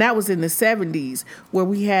 and that was in the 70s where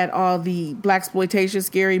we had all the blaxploitation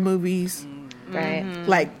scary movies, right?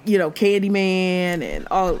 Like Candyman and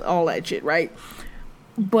all that shit, right?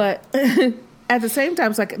 But at the same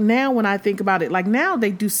time, it's like now when I think about it, like now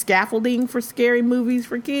they do scaffolding for scary movies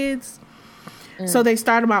for kids. So they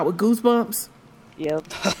start them out with Goosebumps. Yep.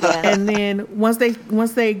 Yeah. And then once they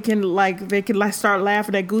can start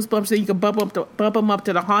laughing at Goosebumps, then you can bump them up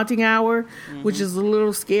to the Haunting Hour, which is a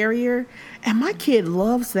little scarier. And my kid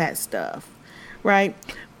loves that stuff, right?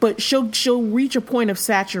 But she'll reach a point of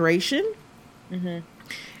saturation,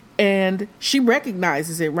 and she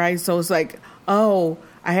recognizes it, right? So it's like, oh,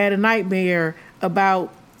 I had a nightmare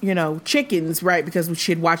about chickens, right? Because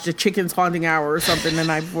she'd watched the Chickens Haunting Hour or something the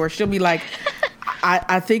night before. She'll be like,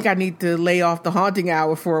 I think I need to lay off the Haunting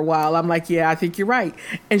Hour for a while. I'm like, yeah, I think you're right.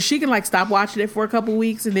 And she can stop watching it for a couple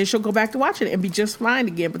weeks, and then she'll go back to watching it and be just fine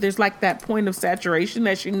again. But there's that point of saturation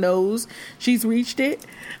that she knows she's reached it.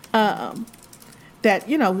 That,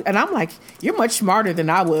 and I'm like, you're much smarter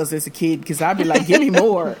than I was as a kid, because I'd be like, give me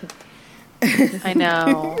more. I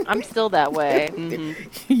know. I'm still that way.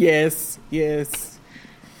 Yes.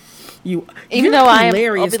 You're Even though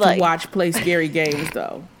hilarious to watch play scary games,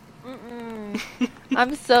 though.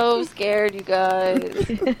 I'm so scared, you guys.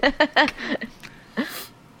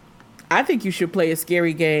 I think you should play a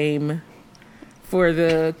scary game for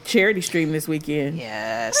the charity stream this weekend.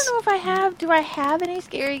 Yes. I don't know if I have. Do I have any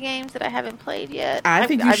scary games that I haven't played yet? I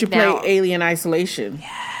think you should play Alien Isolation.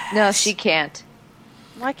 Yes. No, she can't.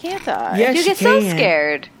 Why can't I? Yes, you get so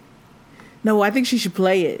scared. No, I think she should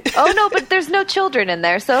play it. Oh no, but there's no children in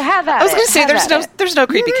there, so have at it. I was going to say there's no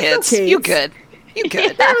creepy there's kids. No kids. You good? You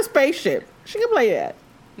good? They're on a spaceship. She can play that.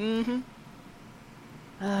 Mm-hmm.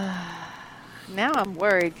 Now I'm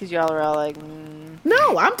worried because y'all are all like,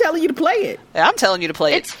 No, I'm telling you to play it. Yeah, I'm telling you to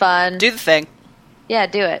play it. It's fun. Do the thing. Yeah,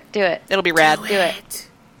 do it. Do it. It'll be rad. Do it.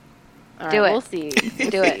 all right, Do it. We'll see.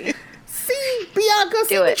 Do it. See, Bianca,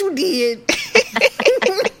 see what you did.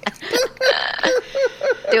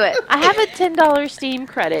 Do it. I have a $10 Steam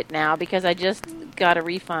credit now because I just got a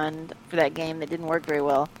refund for that game that didn't work very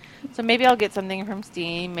well. So maybe I'll get something from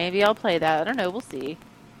Steam. Maybe I'll play that. I don't know. We'll see.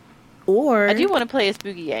 Or I do want to play a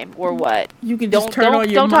spooky game. Or what? You can just turn on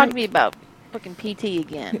your Don't mic. talk to me about fucking PT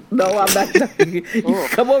again. No, I'm not. You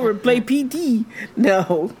come over and play PT.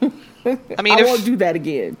 No. I mean, I won't do that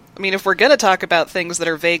again. I mean, if we're going to talk about things that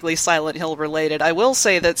are vaguely Silent Hill related, I will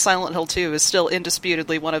say that Silent Hill 2 is still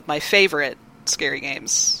indisputably one of my favorite scary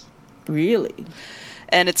games. Really?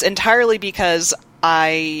 And it's entirely because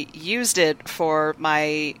I used it for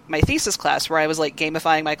my thesis class, where I was like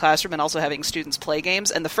gamifying my classroom and also having students play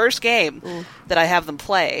games. And the first game that I have them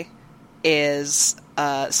play is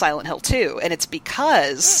Silent Hill 2. And it's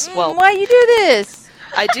because, well... Why you do this?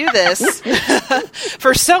 I do this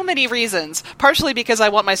for so many reasons. Partially because I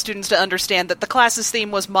want my students to understand that the class's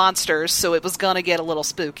theme was monsters, so it was going to get a little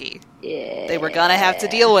spooky. Yeah. They were going to have to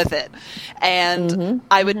deal with it. And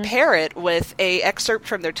I would pair it with a excerpt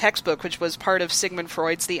from their textbook, which was part of Sigmund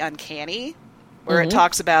Freud's The Uncanny, where it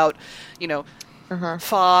talks about, you know,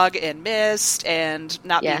 fog and mist and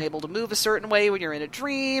not being able to move a certain way when you're in a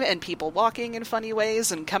dream and people walking in funny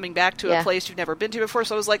ways and coming back to a place you've never been to before.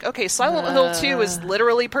 So I was like, okay, Silent Hill 2 is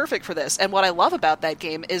literally perfect for this. And what I love about that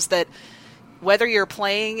game is that whether you're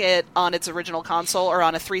playing it on its original console or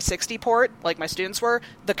on a 360 port, like my students were,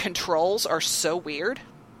 the controls are so weird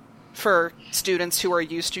for students who are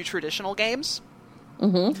used to traditional games.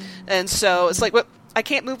 And so it's like, what? I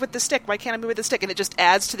can't move with the stick. Why can't I move with the stick? And it just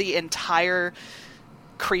adds to the entire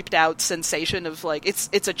creeped out sensation of like,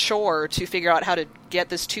 it's a chore to figure out how to get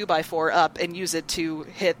this 2x4 up and use it to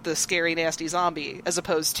hit the scary, nasty zombie, as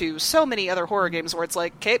opposed to so many other horror games where it's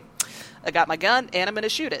like, okay, I got my gun and I'm going to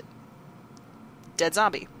shoot it. Dead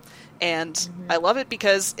zombie. And I love it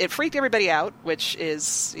because it freaked everybody out, which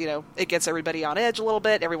is, you know, it gets everybody on edge a little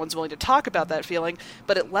bit. Everyone's willing to talk about that feeling,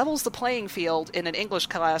 but it levels the playing field in an English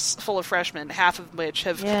class full of freshmen, half of which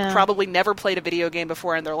have probably never played a video game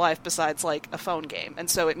before in their life besides, like, a phone game. And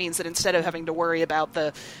so it means that instead of having to worry about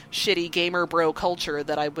the shitty gamer bro culture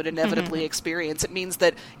that I would inevitably experience, it means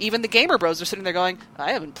that even the gamer bros are sitting there going,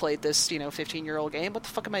 I haven't played this, 15-year-old game. What the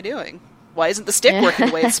fuck am I doing? Why isn't the stick working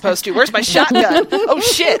the way it's supposed to? Where's my shotgun? Oh,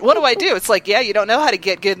 shit, what do I do? It's like, yeah, you don't know how to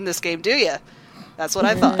get good in this game, do you? That's what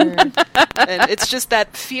I thought. And it's just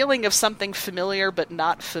that feeling of something familiar but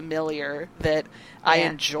not familiar that I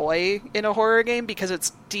enjoy in a horror game because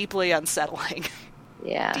it's deeply unsettling.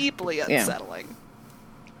 Yeah. Deeply unsettling.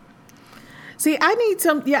 See, I need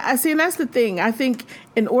some... Yeah, see, and that's the thing. I think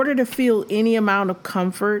in order to feel any amount of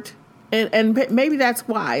comfort, and maybe that's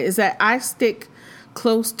why, is that I stick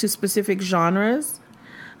close to specific genres,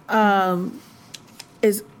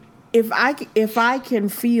 is if I can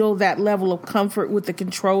feel that level of comfort with the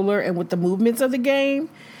controller and with the movements of the game,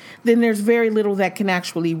 then there's very little that can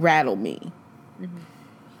actually rattle me.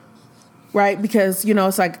 Right? Because,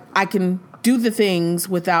 it's like I can do the things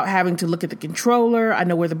without having to look at the controller. I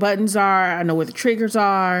know where the buttons are. I know where the triggers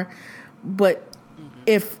are. But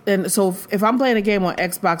if I'm playing a game on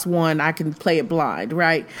Xbox One, I can play it blind,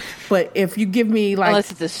 right? But if you give me like...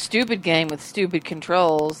 Unless it's a stupid game with stupid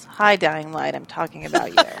controls. Hi, Dying Light, I'm talking about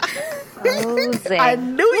you there. I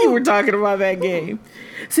knew you were talking about that game.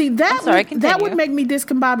 See, that would make me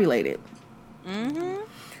discombobulated.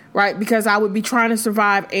 Right? Because I would be trying to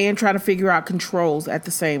survive and trying to figure out controls at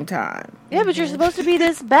the same time. Yeah, but you're supposed to be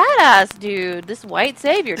this badass dude, this white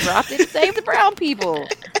savior, dropped in to save the brown people.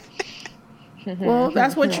 Well,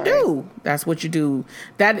 that's what you do. That's what you do.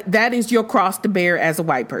 That is your cross to bear as a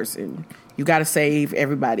white person. You got to save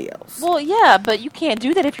everybody else. Well, yeah, but you can't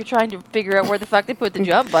do that if you're trying to figure out where the fuck they put the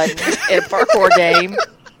jump button in a parkour game.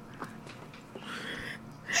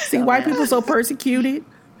 See, white people so persecuted.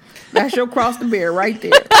 That's your cross to bear right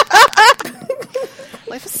there.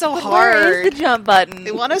 Life is so hard. Where is the jump button?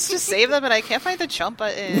 They want us to save them, and I can't find the jump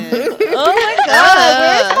button. Oh my god,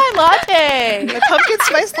 where's my latte? My pumpkin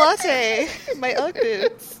spice latte. My Ugg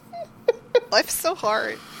boots. Life's so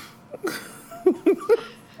hard.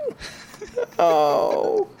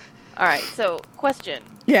 Oh. All right. So, question.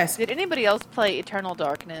 Yes. Did anybody else play Eternal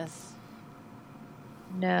Darkness?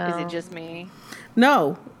 No. Is it just me?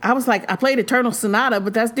 No. I was like, I played Eternal Sonata,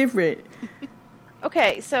 but that's different.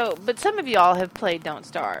 Okay. So, but some of y'all have played Don't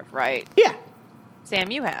Starve, right? Yeah.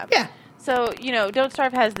 Sam, you have. Yeah. So, Don't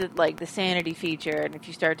Starve has the sanity feature, and if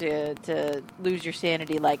you start to lose your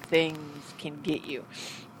sanity, things can get you.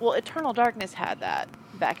 Well, Eternal Darkness had that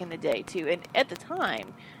back in the day, too. And at the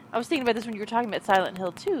time, I was thinking about this when you were talking about Silent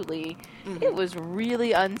Hill 2, Lee. Mm-hmm. It was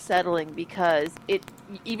really unsettling because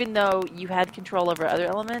even though you had control over other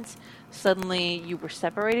elements, suddenly you were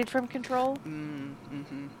separated from control.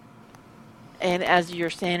 Mm-hmm. And as your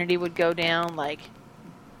sanity would go down,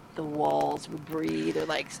 the walls would breathe, or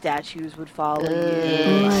statues would follow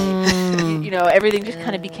you. Everything just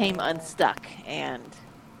kind of became unstuck, and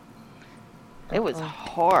it was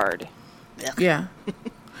hard. Yeah.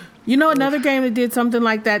 Another game that did something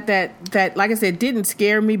like that, like I said, didn't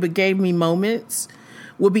scare me but gave me moments,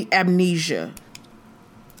 would be Amnesia.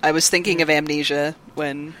 I was thinking of Amnesia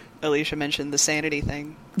when Alicia mentioned the sanity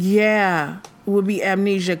thing. Yeah, would be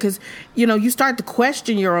Amnesia, because you start to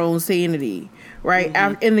question your own sanity, right?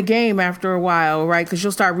 Mm-hmm. In the game after a while, right? Because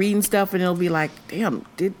you'll start reading stuff and it'll be like, damn,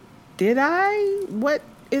 did I? What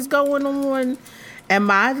is going on? Am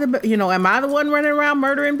I the one running around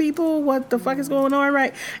murdering people? What the fuck is going on,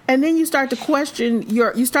 right? And then you start to question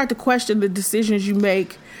the decisions you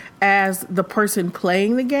make as the person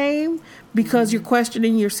playing the game, because you're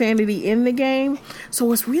questioning your sanity in the game.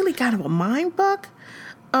 So it's really kind of a mind fuck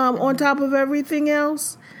on top of everything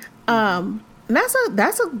else.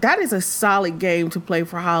 That is a solid game to play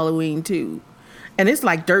for Halloween too. And it's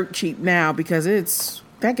dirt cheap now because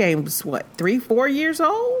that game's 3-4 years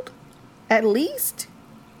old? At least?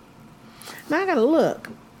 Now I gotta look.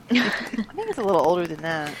 I think it's a little older than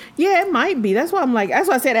that. Yeah, it might be. That's why that's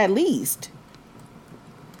why I said at least.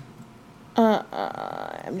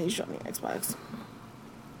 Amnesia on the Xbox.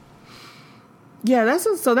 Yeah,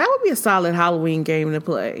 so that would be a solid Halloween game to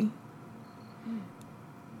play.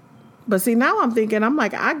 But see, now I'm thinking,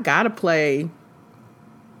 I gotta play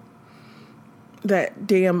that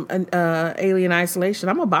damn Alien Isolation.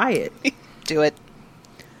 I'm gonna buy it. Do it.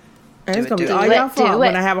 And it's going to be all your fault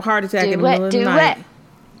when I have a heart attack in the middle of the night.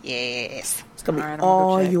 Yes. It's going to be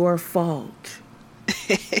all your fault.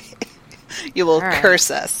 You will curse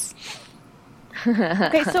us.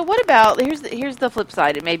 Okay, so what about, here's the flip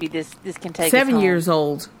side, and maybe this can take 7 years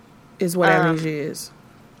old is what Amnesia is.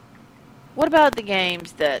 What about the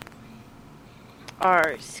games that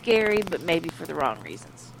are scary, but maybe for the wrong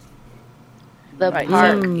reasons?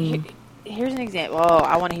 Here's an example. Oh,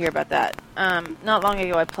 I want to hear about that. Not long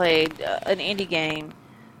ago, I played an indie game.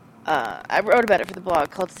 I wrote about it for the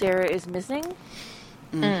blog called Sarah is Missing.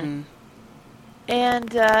 Mm-hmm.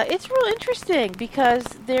 And it's real interesting because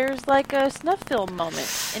there's a snuff film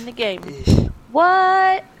moment in the game.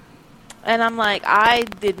 What? And I'm like, I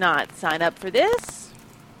did not sign up for this.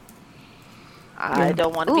 I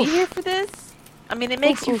don't want to be here for this. I mean, it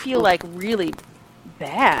makes you feel really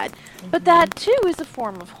bad. But that, too, is a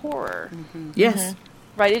form of horror. Mm-hmm. Yes.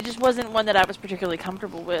 Right? It just wasn't one that I was particularly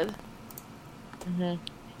comfortable with. Mm-hmm.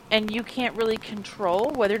 And you can't really control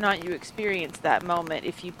whether or not you experience that moment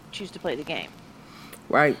if you choose to play the game.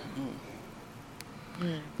 Right.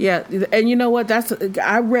 Yeah. And you know what?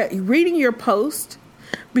 Reading your post,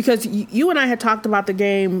 because you and I had talked about the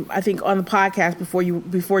game, I think, on the podcast before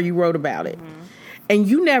you wrote about it. Mm-hmm. And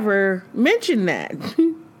you never mentioned that.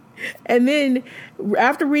 And then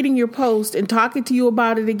after reading your post and talking to you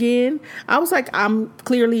about it again, I was like, I'm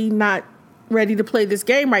clearly not ready to play this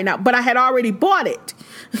game right now. But I had already bought it.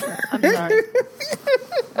 I'm sorry.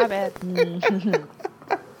 My bad.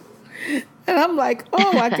 And I'm like,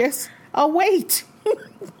 I guess I'll wait.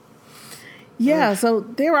 Yeah, so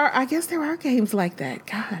there are games like that.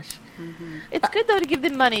 Gosh. Mm-hmm. It's good, though, to give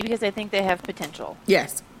them money because I think they have potential.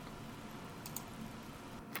 Yes.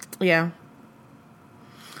 Yeah.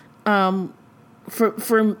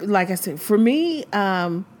 For like I said, for me,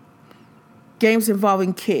 games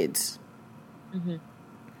involving kids. Mm-hmm.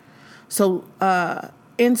 So,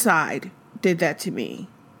 Inside did that to me.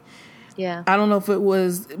 Yeah. I don't know if it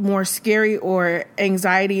was more scary or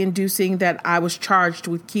anxiety inducing that I was charged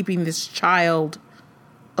with keeping this child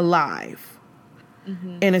alive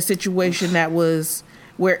in a situation that was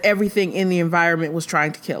where everything in the environment was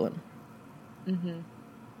trying to kill him. Mm-hmm.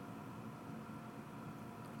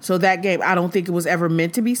 So that game, I don't think it was ever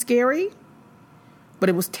meant to be scary, but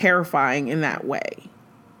it was terrifying in that way,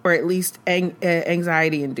 or at least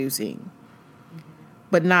anxiety inducing,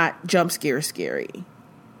 but not jump scary.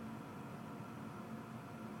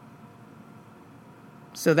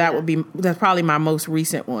 So that's probably my most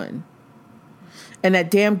recent one. And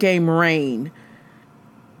that damn game Rain.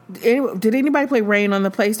 Did anybody play Rain on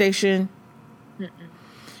the PlayStation? Mm-mm.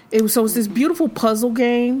 It was this beautiful puzzle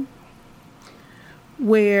game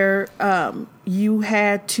where you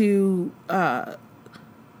had to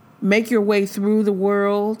make your way through the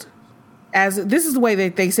world. This is the way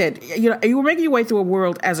that they said, you were making your way through a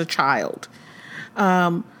world as a child,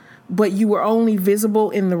 but you were only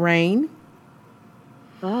visible in the rain.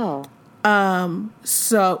 Oh.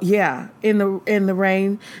 So yeah, in the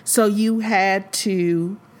rain. So you had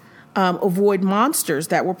to avoid monsters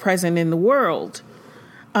that were present in the world.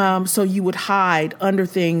 So you would hide under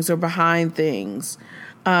things or behind things,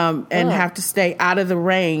 and have to stay out of the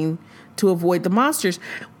rain to avoid the monsters.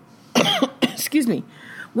 Excuse me.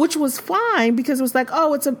 Which was fine because it was like,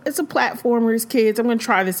 oh, it's a platformer, it's kids. I'm going to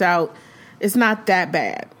try this out. It's not that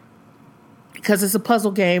bad because it's a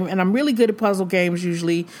puzzle game, and I'm really good at puzzle games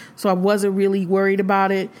usually, so I wasn't really worried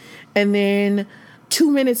about it. And then 2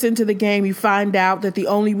 minutes into the game, you find out that the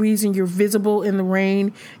only reason you're visible in the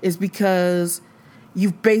rain is because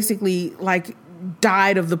you've basically like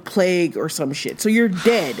died of the plague or some shit. So you're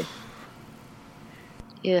dead.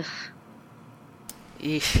 Ugh.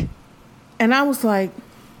 Eesh. And I was like,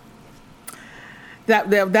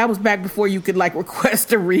 that was back before you could like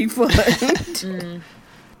request a refund. Mm-hmm.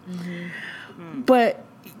 But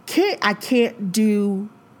I can't do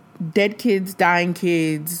dead kids, dying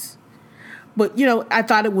kids. But I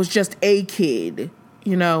thought it was just a kid,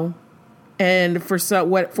 and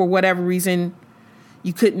for whatever reason,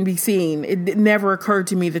 you couldn't be seen. It never occurred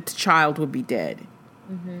to me that the child would be dead.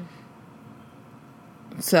 Mm-hmm.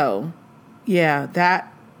 So, yeah, that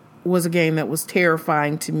was a game that was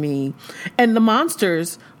terrifying to me. And the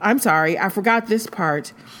monsters, I'm sorry, I forgot this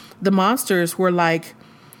part. The monsters were like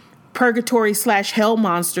purgatory/hell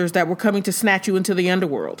monsters that were coming to snatch you into the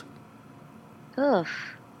underworld. Ugh.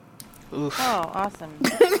 Oof. Oh, awesome.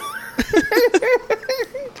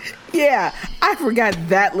 Yeah, I forgot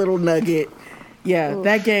that little nugget. Yeah, oof.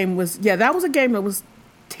 That was a game that was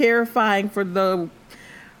terrifying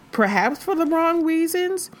perhaps for the wrong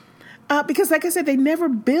reasons. Because like I said, they never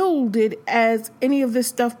billed it as any of this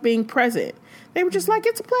stuff being present. They were just like,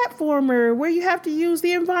 it's a platformer where you have to use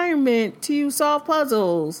the environment to solve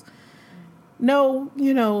puzzles. No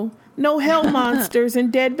hell monsters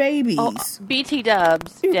and dead babies. Oh, BT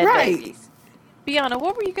dubs, dead babies. Bianna,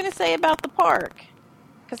 what were you going to say about the park?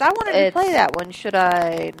 Because I wanted to play that one. Should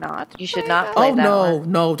I not? You should not play that one. Oh,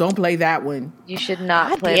 no, don't play that one. You should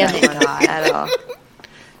not play that one at all.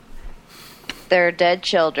 They're dead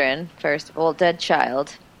children, first of all, dead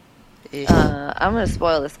child. I'm going to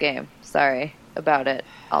spoil this game. Sorry about it.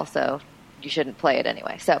 Also, you shouldn't play it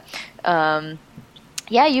anyway. So,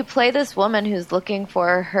 you play this woman who's looking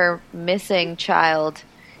for her missing child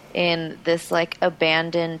in this, like,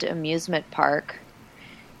 abandoned amusement park.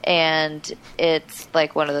 And it's,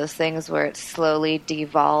 like, one of those things where it slowly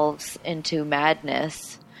devolves into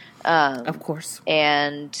madness. Of course.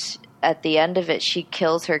 And at the end of it, she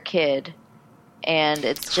kills her kid. And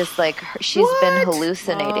it's just like she's been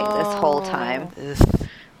hallucinating this whole time.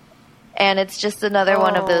 And it's just another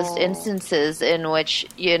one of those instances in which,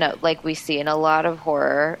 like we see in a lot of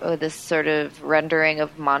horror, this sort of rendering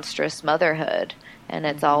of monstrous motherhood. And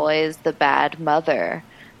it's always the bad mother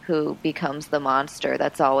who becomes the monster.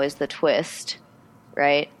 That's always the twist,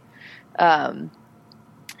 right?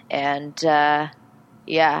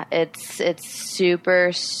 It's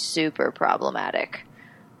super, super problematic.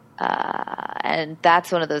 And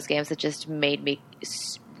that's one of those games that just made me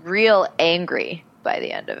real angry by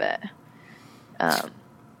the end of it. I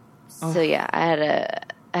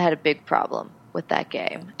had a big problem with that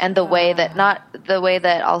game, and the way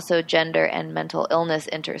that also gender and mental illness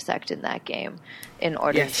intersect in that game in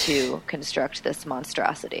order to construct this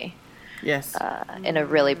monstrosity. Yes, in a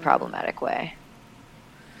really problematic way.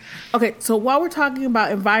 Okay, so while we're talking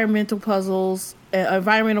about environmental puzzle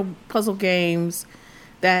games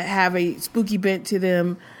that have a spooky bent to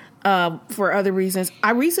them for other reasons,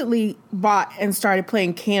 I recently bought and started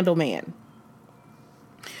playing Candleman.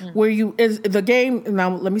 Where the game,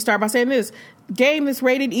 now let me start by saying this, game is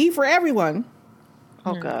rated E for everyone.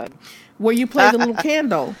 Oh God. Where you play the little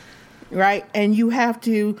candle, right? And you have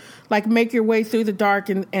to like make your way through the dark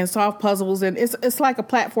and solve puzzles, and it's like a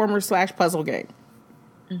platformer / puzzle game.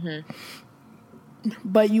 Mm-hmm.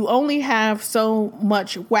 But you only have so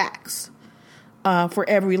much wax for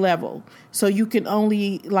every level. So you can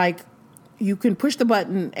only you can push the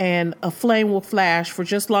button and a flame will flash for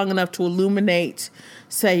just long enough to illuminate,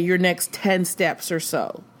 say, your next 10 steps or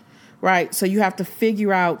so, right? So you have to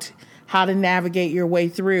figure out how to navigate your way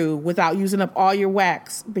through without using up all your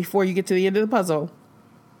wax before you get to the end of the puzzle.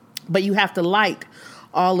 But you have to light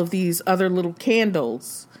all of these other little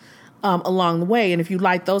candles along the way. And if you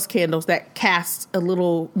light those candles, that casts a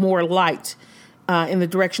little more light in the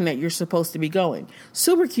direction that you're supposed to be going.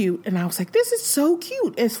 Super cute. And I was like, this is so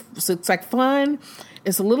cute. It's like fun.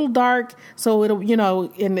 It's a little dark. So it'll,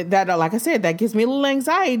 and that, like I said, that gives me a little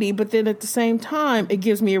anxiety, but then at the same time, it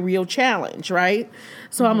gives me a real challenge, right?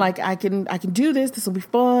 So I'm like, I can do this. This will be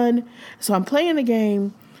fun. So I'm playing the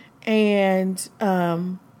game, and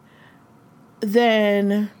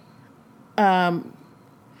then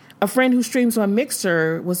a friend who streams on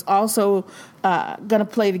Mixer was also going to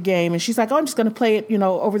play the game. And she's like, oh, I'm just going to play it,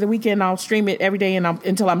 over the weekend. I'll stream it every day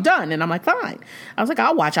until I'm done. And I'm like, fine. I was like,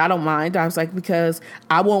 I'll watch. I don't mind. I was like, because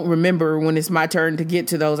I won't remember when it's my turn to get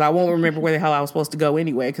to those. I won't remember where the hell I was supposed to go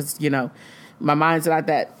anyway. Because, my memory's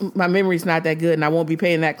not that good, and I won't be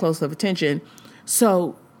paying that close of attention.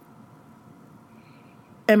 So,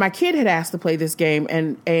 and my kid had asked to play this game,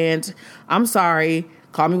 and I'm sorry,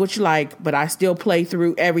 call me what you like, but I still play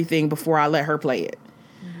through everything before I let her play it.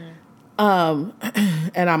 Mm-hmm.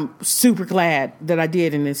 And I'm super glad that I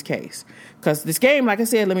did in this case. Because this game, like I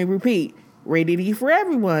said, let me repeat, rated E for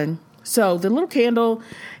everyone. So the little candle,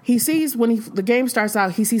 he sees the game starts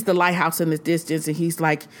out, he sees the lighthouse in the distance, and he's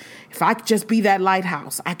like, if I could just be that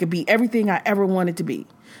lighthouse, I could be everything I ever wanted to be.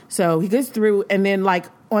 So he gets through, and then like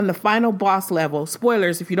on the final boss level,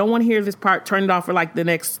 spoilers, if you don't want to hear this part, turn it off for like the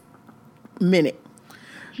next minute.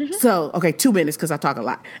 So, okay, 2 minutes because I talk a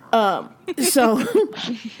lot. So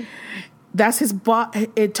that's his boss.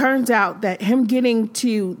 It turns out that him getting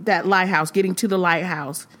to the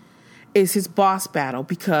lighthouse is his boss battle,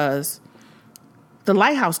 because the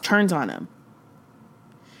lighthouse turns on him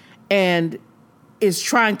and is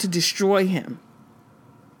trying to destroy him.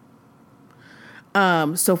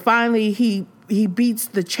 So finally he beats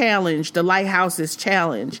the lighthouse's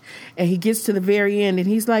challenge, and he gets to the very end, and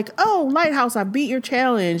he's like, oh, lighthouse, I beat your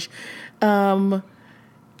challenge.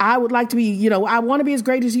 I would like to be, I want to be as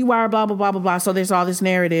great as you are, blah, blah, blah, blah, blah. So there's all this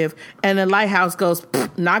narrative, and the lighthouse goes,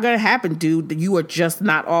 not going to happen, dude. You are just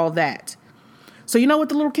not all that. So you know what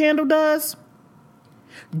the little candle does?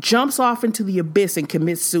 Jumps off into the abyss and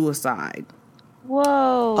commits suicide. Whoa.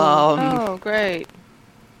 Oh, great.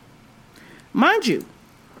 Mind you,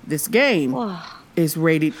 this game is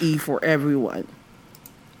rated E for everyone.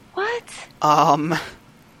 What?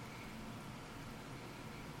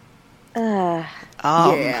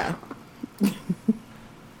 Yeah.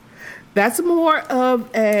 That's more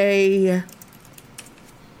of a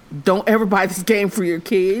don't ever buy this game for your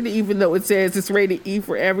kid, even though it says it's rated E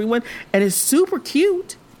for everyone. And it's super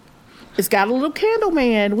cute. It's got a little candle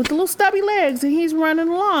man with the little stubby legs, and he's running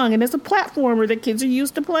along, and it's a platformer that kids are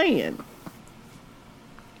used to playing.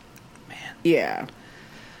 Man. Yeah.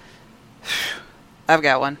 I've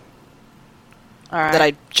got one. All right. That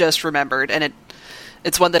I just remembered, and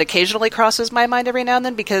it's one that occasionally crosses my mind every now and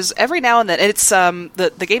then, because every now and then, it's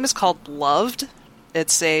the game is called Loved.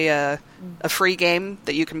 It's a free game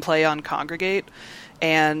that you can play on Kongregate,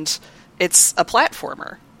 and it's a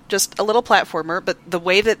platformer, just a little platformer. But the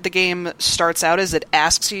way that the game starts out is it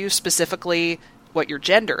asks you specifically what your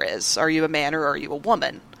gender is. Are you a man or are you a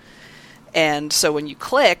woman? And so when you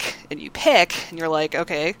click and you pick, and you're like,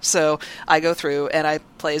 okay, so I go through and I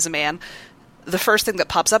play as a man, the first thing that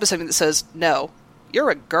pops up is something that says, no, you're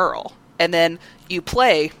a girl. And then you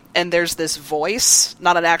play, and there's this voice,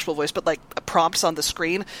 not an actual voice, but like prompts on the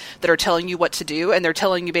screen that are telling you what to do, and they're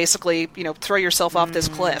telling you basically, throw yourself off this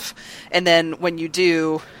cliff. And then when you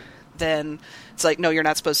do, then it's like, no, you're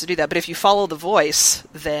not supposed to do that. But if you follow the voice,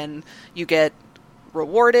 then you get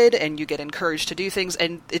rewarded and you get encouraged to do things,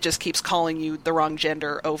 and it just keeps calling you the wrong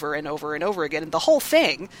gender over and over and over again. And the whole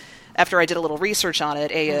thing, after I did a little research on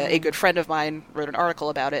it, a good friend of mine wrote an article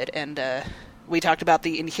about it, and we talked about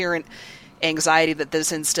the inherent anxiety that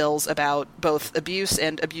this instills about both abuse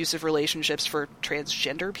and abusive relationships for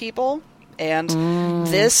transgender people. And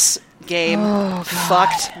this game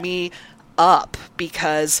fucked me up,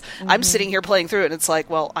 because I'm sitting here playing through it, and it's like,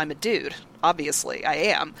 well, I'm a dude. Obviously, I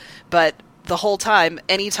am. But the whole time,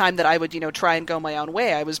 anytime that I would, try and go my own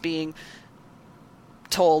way, I was being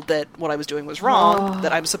told that what I was doing was wrong,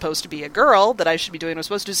 that I'm supposed to be a girl, that I should be doing what I'm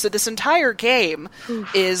supposed to do. So this entire game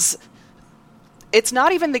is... It's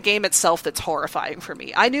not even the game itself that's horrifying for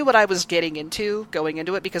me. I knew what I was getting into going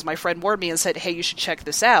into it, because my friend warned me and said, hey, you should check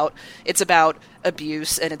this out. It's about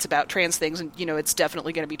abuse, and it's about trans things, and, it's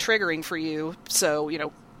definitely going to be triggering for you. So,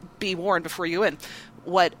 be warned before you in.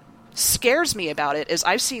 What scares me about it is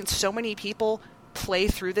I've seen so many people play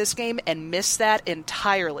through this game and miss that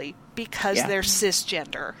entirely because they're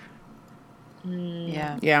cisgender.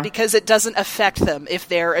 Yeah. Because it doesn't affect them if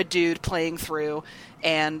they're a dude playing through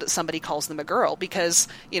and somebody calls them a girl. Because,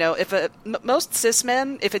 if most cis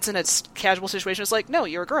men, if it's in a casual situation, it's like, no,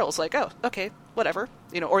 you're a girl. It's like, oh, okay, whatever.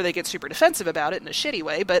 Or they get super defensive about it in a shitty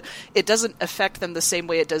way, but it doesn't affect them the same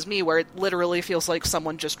way it does me, where it literally feels like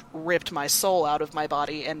someone just ripped my soul out of my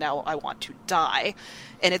body and now I want to die.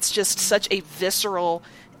 And it's just such a visceral,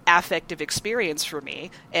 affective experience for me.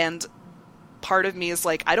 And part of me is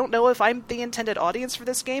like, I don't know if I'm the intended audience for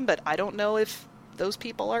this game, but I don't know if those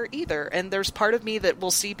people are either. And there's part of me that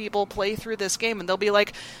will see people play through this game and they'll be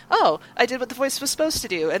like, oh, I did what the voice was supposed to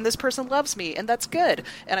do, and this person loves me, and that's good.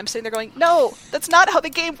 And I'm sitting there going, no, that's not how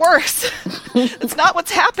the game works. That's not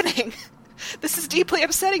what's happening. This is deeply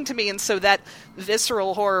upsetting to me. And so that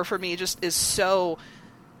visceral horror for me just is so...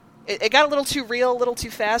 It got a little too real, a little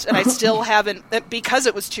too fast, and I still haven't, because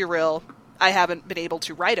it was too real, I haven't been able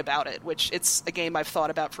to write about it, which it's a game I've thought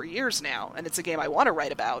about for years now, and it's a game I want to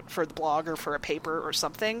write about for the blog or for a paper or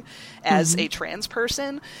something as a trans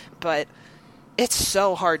person, but it's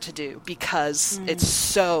so hard to do because it's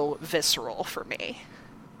so visceral for me.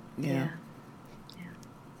 Yeah.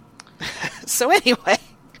 So anyway,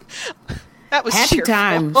 that was happy cheerful.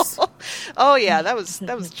 Times. Oh yeah, that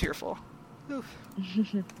was cheerful.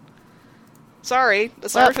 Sorry for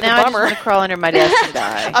the bummer. I just want to crawl under my desk and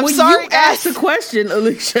die. I'm sorry, you guys. asked the question,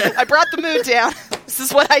 Alicia. I brought the mood down. This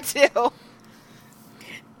is what I do.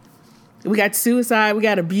 We got suicide. We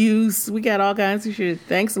got abuse. We got all kinds of shit.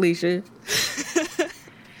 Thanks, Alicia.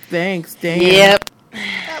 Thanks, Dan. Yep.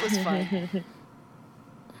 That was fun.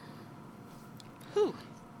 Whew.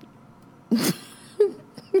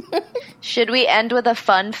 Should we end with a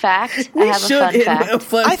fun fact? I have a fun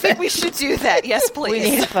fact. I think we should do that. Yes, please.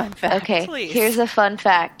 We need a fun fact. Okay, Please. Here's a fun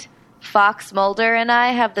fact. Fox Mulder and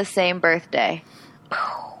I have the same birthday.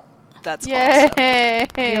 That's awesome. Yay!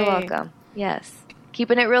 You're welcome. Yes.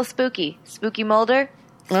 Keeping it real spooky. Spooky Mulder,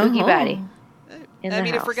 spooky Batty.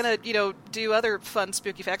 If we're going to, do other fun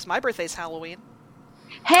spooky facts, my birthday's Halloween.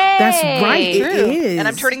 Hey! That's right. It is. And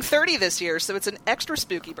I'm turning 30 this year, so it's an extra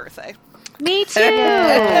spooky birthday. Me too.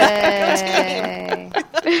 Yay.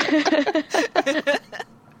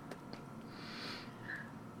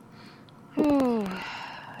 Whew.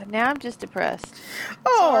 Now I'm just depressed.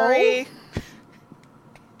 Oh. Sorry.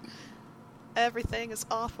 Everything is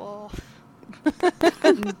awful.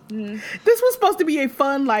 This was supposed to be a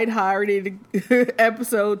fun, lighthearted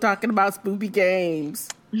episode talking about spooky games.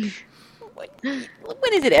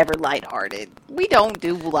 When is it ever lighthearted? We don't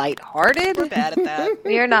do lighthearted. We're bad at that.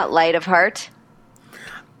 We are not light of heart.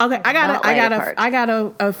 Okay, I got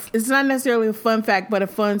a. It's not necessarily a fun fact, but a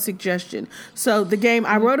fun suggestion. So the game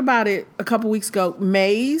I wrote about it a couple weeks ago,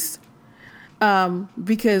 Maze,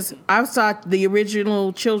 because I saw the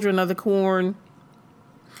original Children of the Corn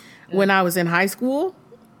when I was in high school.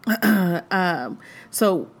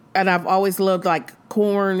 And I've always loved like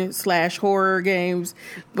corn/horror games,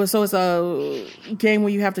 but so it's a game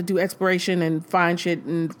where you have to do exploration and find shit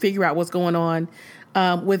and figure out what's going on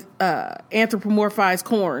with anthropomorphized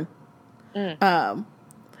corn.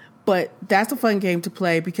 But that's a fun game to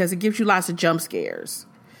play because it gives you lots of jump scares.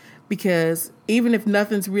 Because even if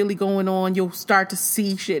nothing's really going on, you'll start to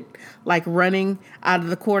see shit like running out of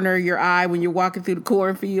the corner of your eye when you're walking through the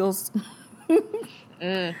cornfields.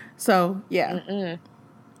 So yeah.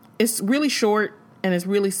 It's really short and it's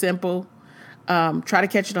really simple. Try to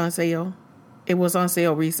catch it on sale. It was on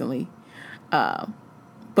sale recently. But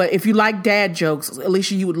if you like dad jokes,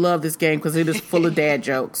 Alicia, you would love this game because it is full of dad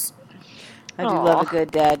jokes. I do love a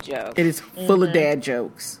good dad joke. It is full of dad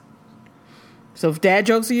jokes. So if dad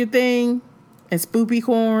jokes are your thing and spoopy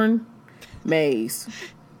corn, Maze.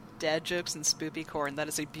 Dad jokes and spoopy corn. That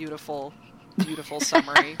is a beautiful, beautiful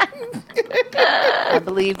summary. I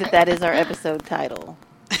believe that is our episode title.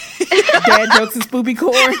 Dad jokes and spoopy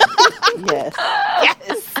corn. Yes.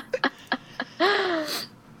 Yes.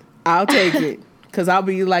 I'll take it because I'll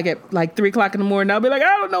be like at 3:00 in the morning. I'll be like,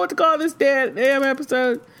 I don't know what to call this damn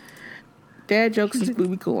episode. Dad jokes and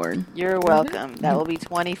spoopy corn. You're welcome. That will be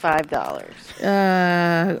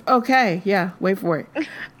 $25. Okay, yeah. Wait for it.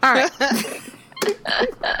 All right.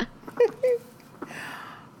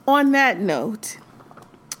 On that note,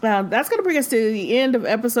 that's going to bring us to the end of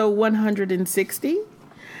episode 160.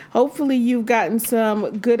 Hopefully you've gotten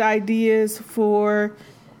some good ideas for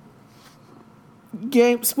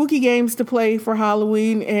spooky games to play for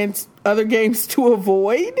Halloween and other games to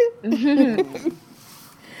avoid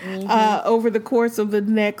over the course of the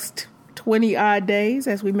next 20 odd days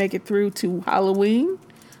as we make it through to Halloween.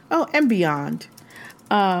 Oh, and beyond.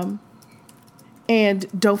 And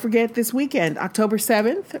don't forget this weekend, October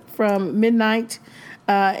 7th from midnight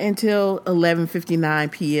until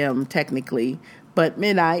 11:59 p.m. technically, but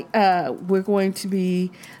midnight. We're going to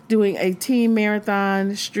be doing a team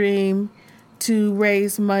marathon stream to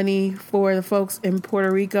raise money for the folks in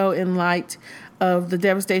Puerto Rico in light of the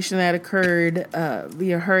devastation that occurred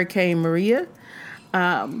via Hurricane Maria.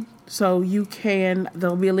 So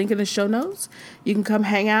there'll be a link in the show notes. You can come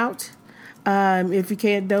hang out. If you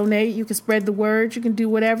can't donate, you can spread the word. You can do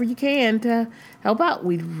whatever you can to help out.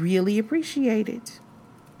 We'd really appreciate it.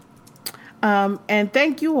 And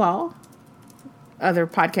thank you all, other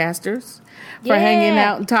podcasters, for hanging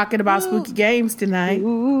out and talking about spooky games tonight.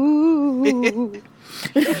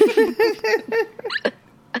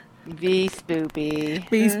 Be spoopy.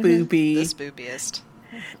 Be spoopy. The spoopiest.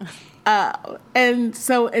 And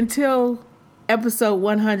so until episode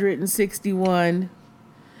 161,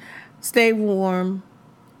 stay warm,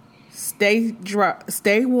 stay dry,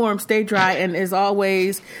 and as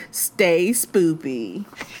always, stay spoopy.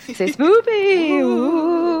 Stay spoopy.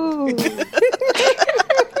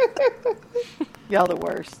 Y'all the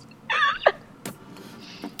worst.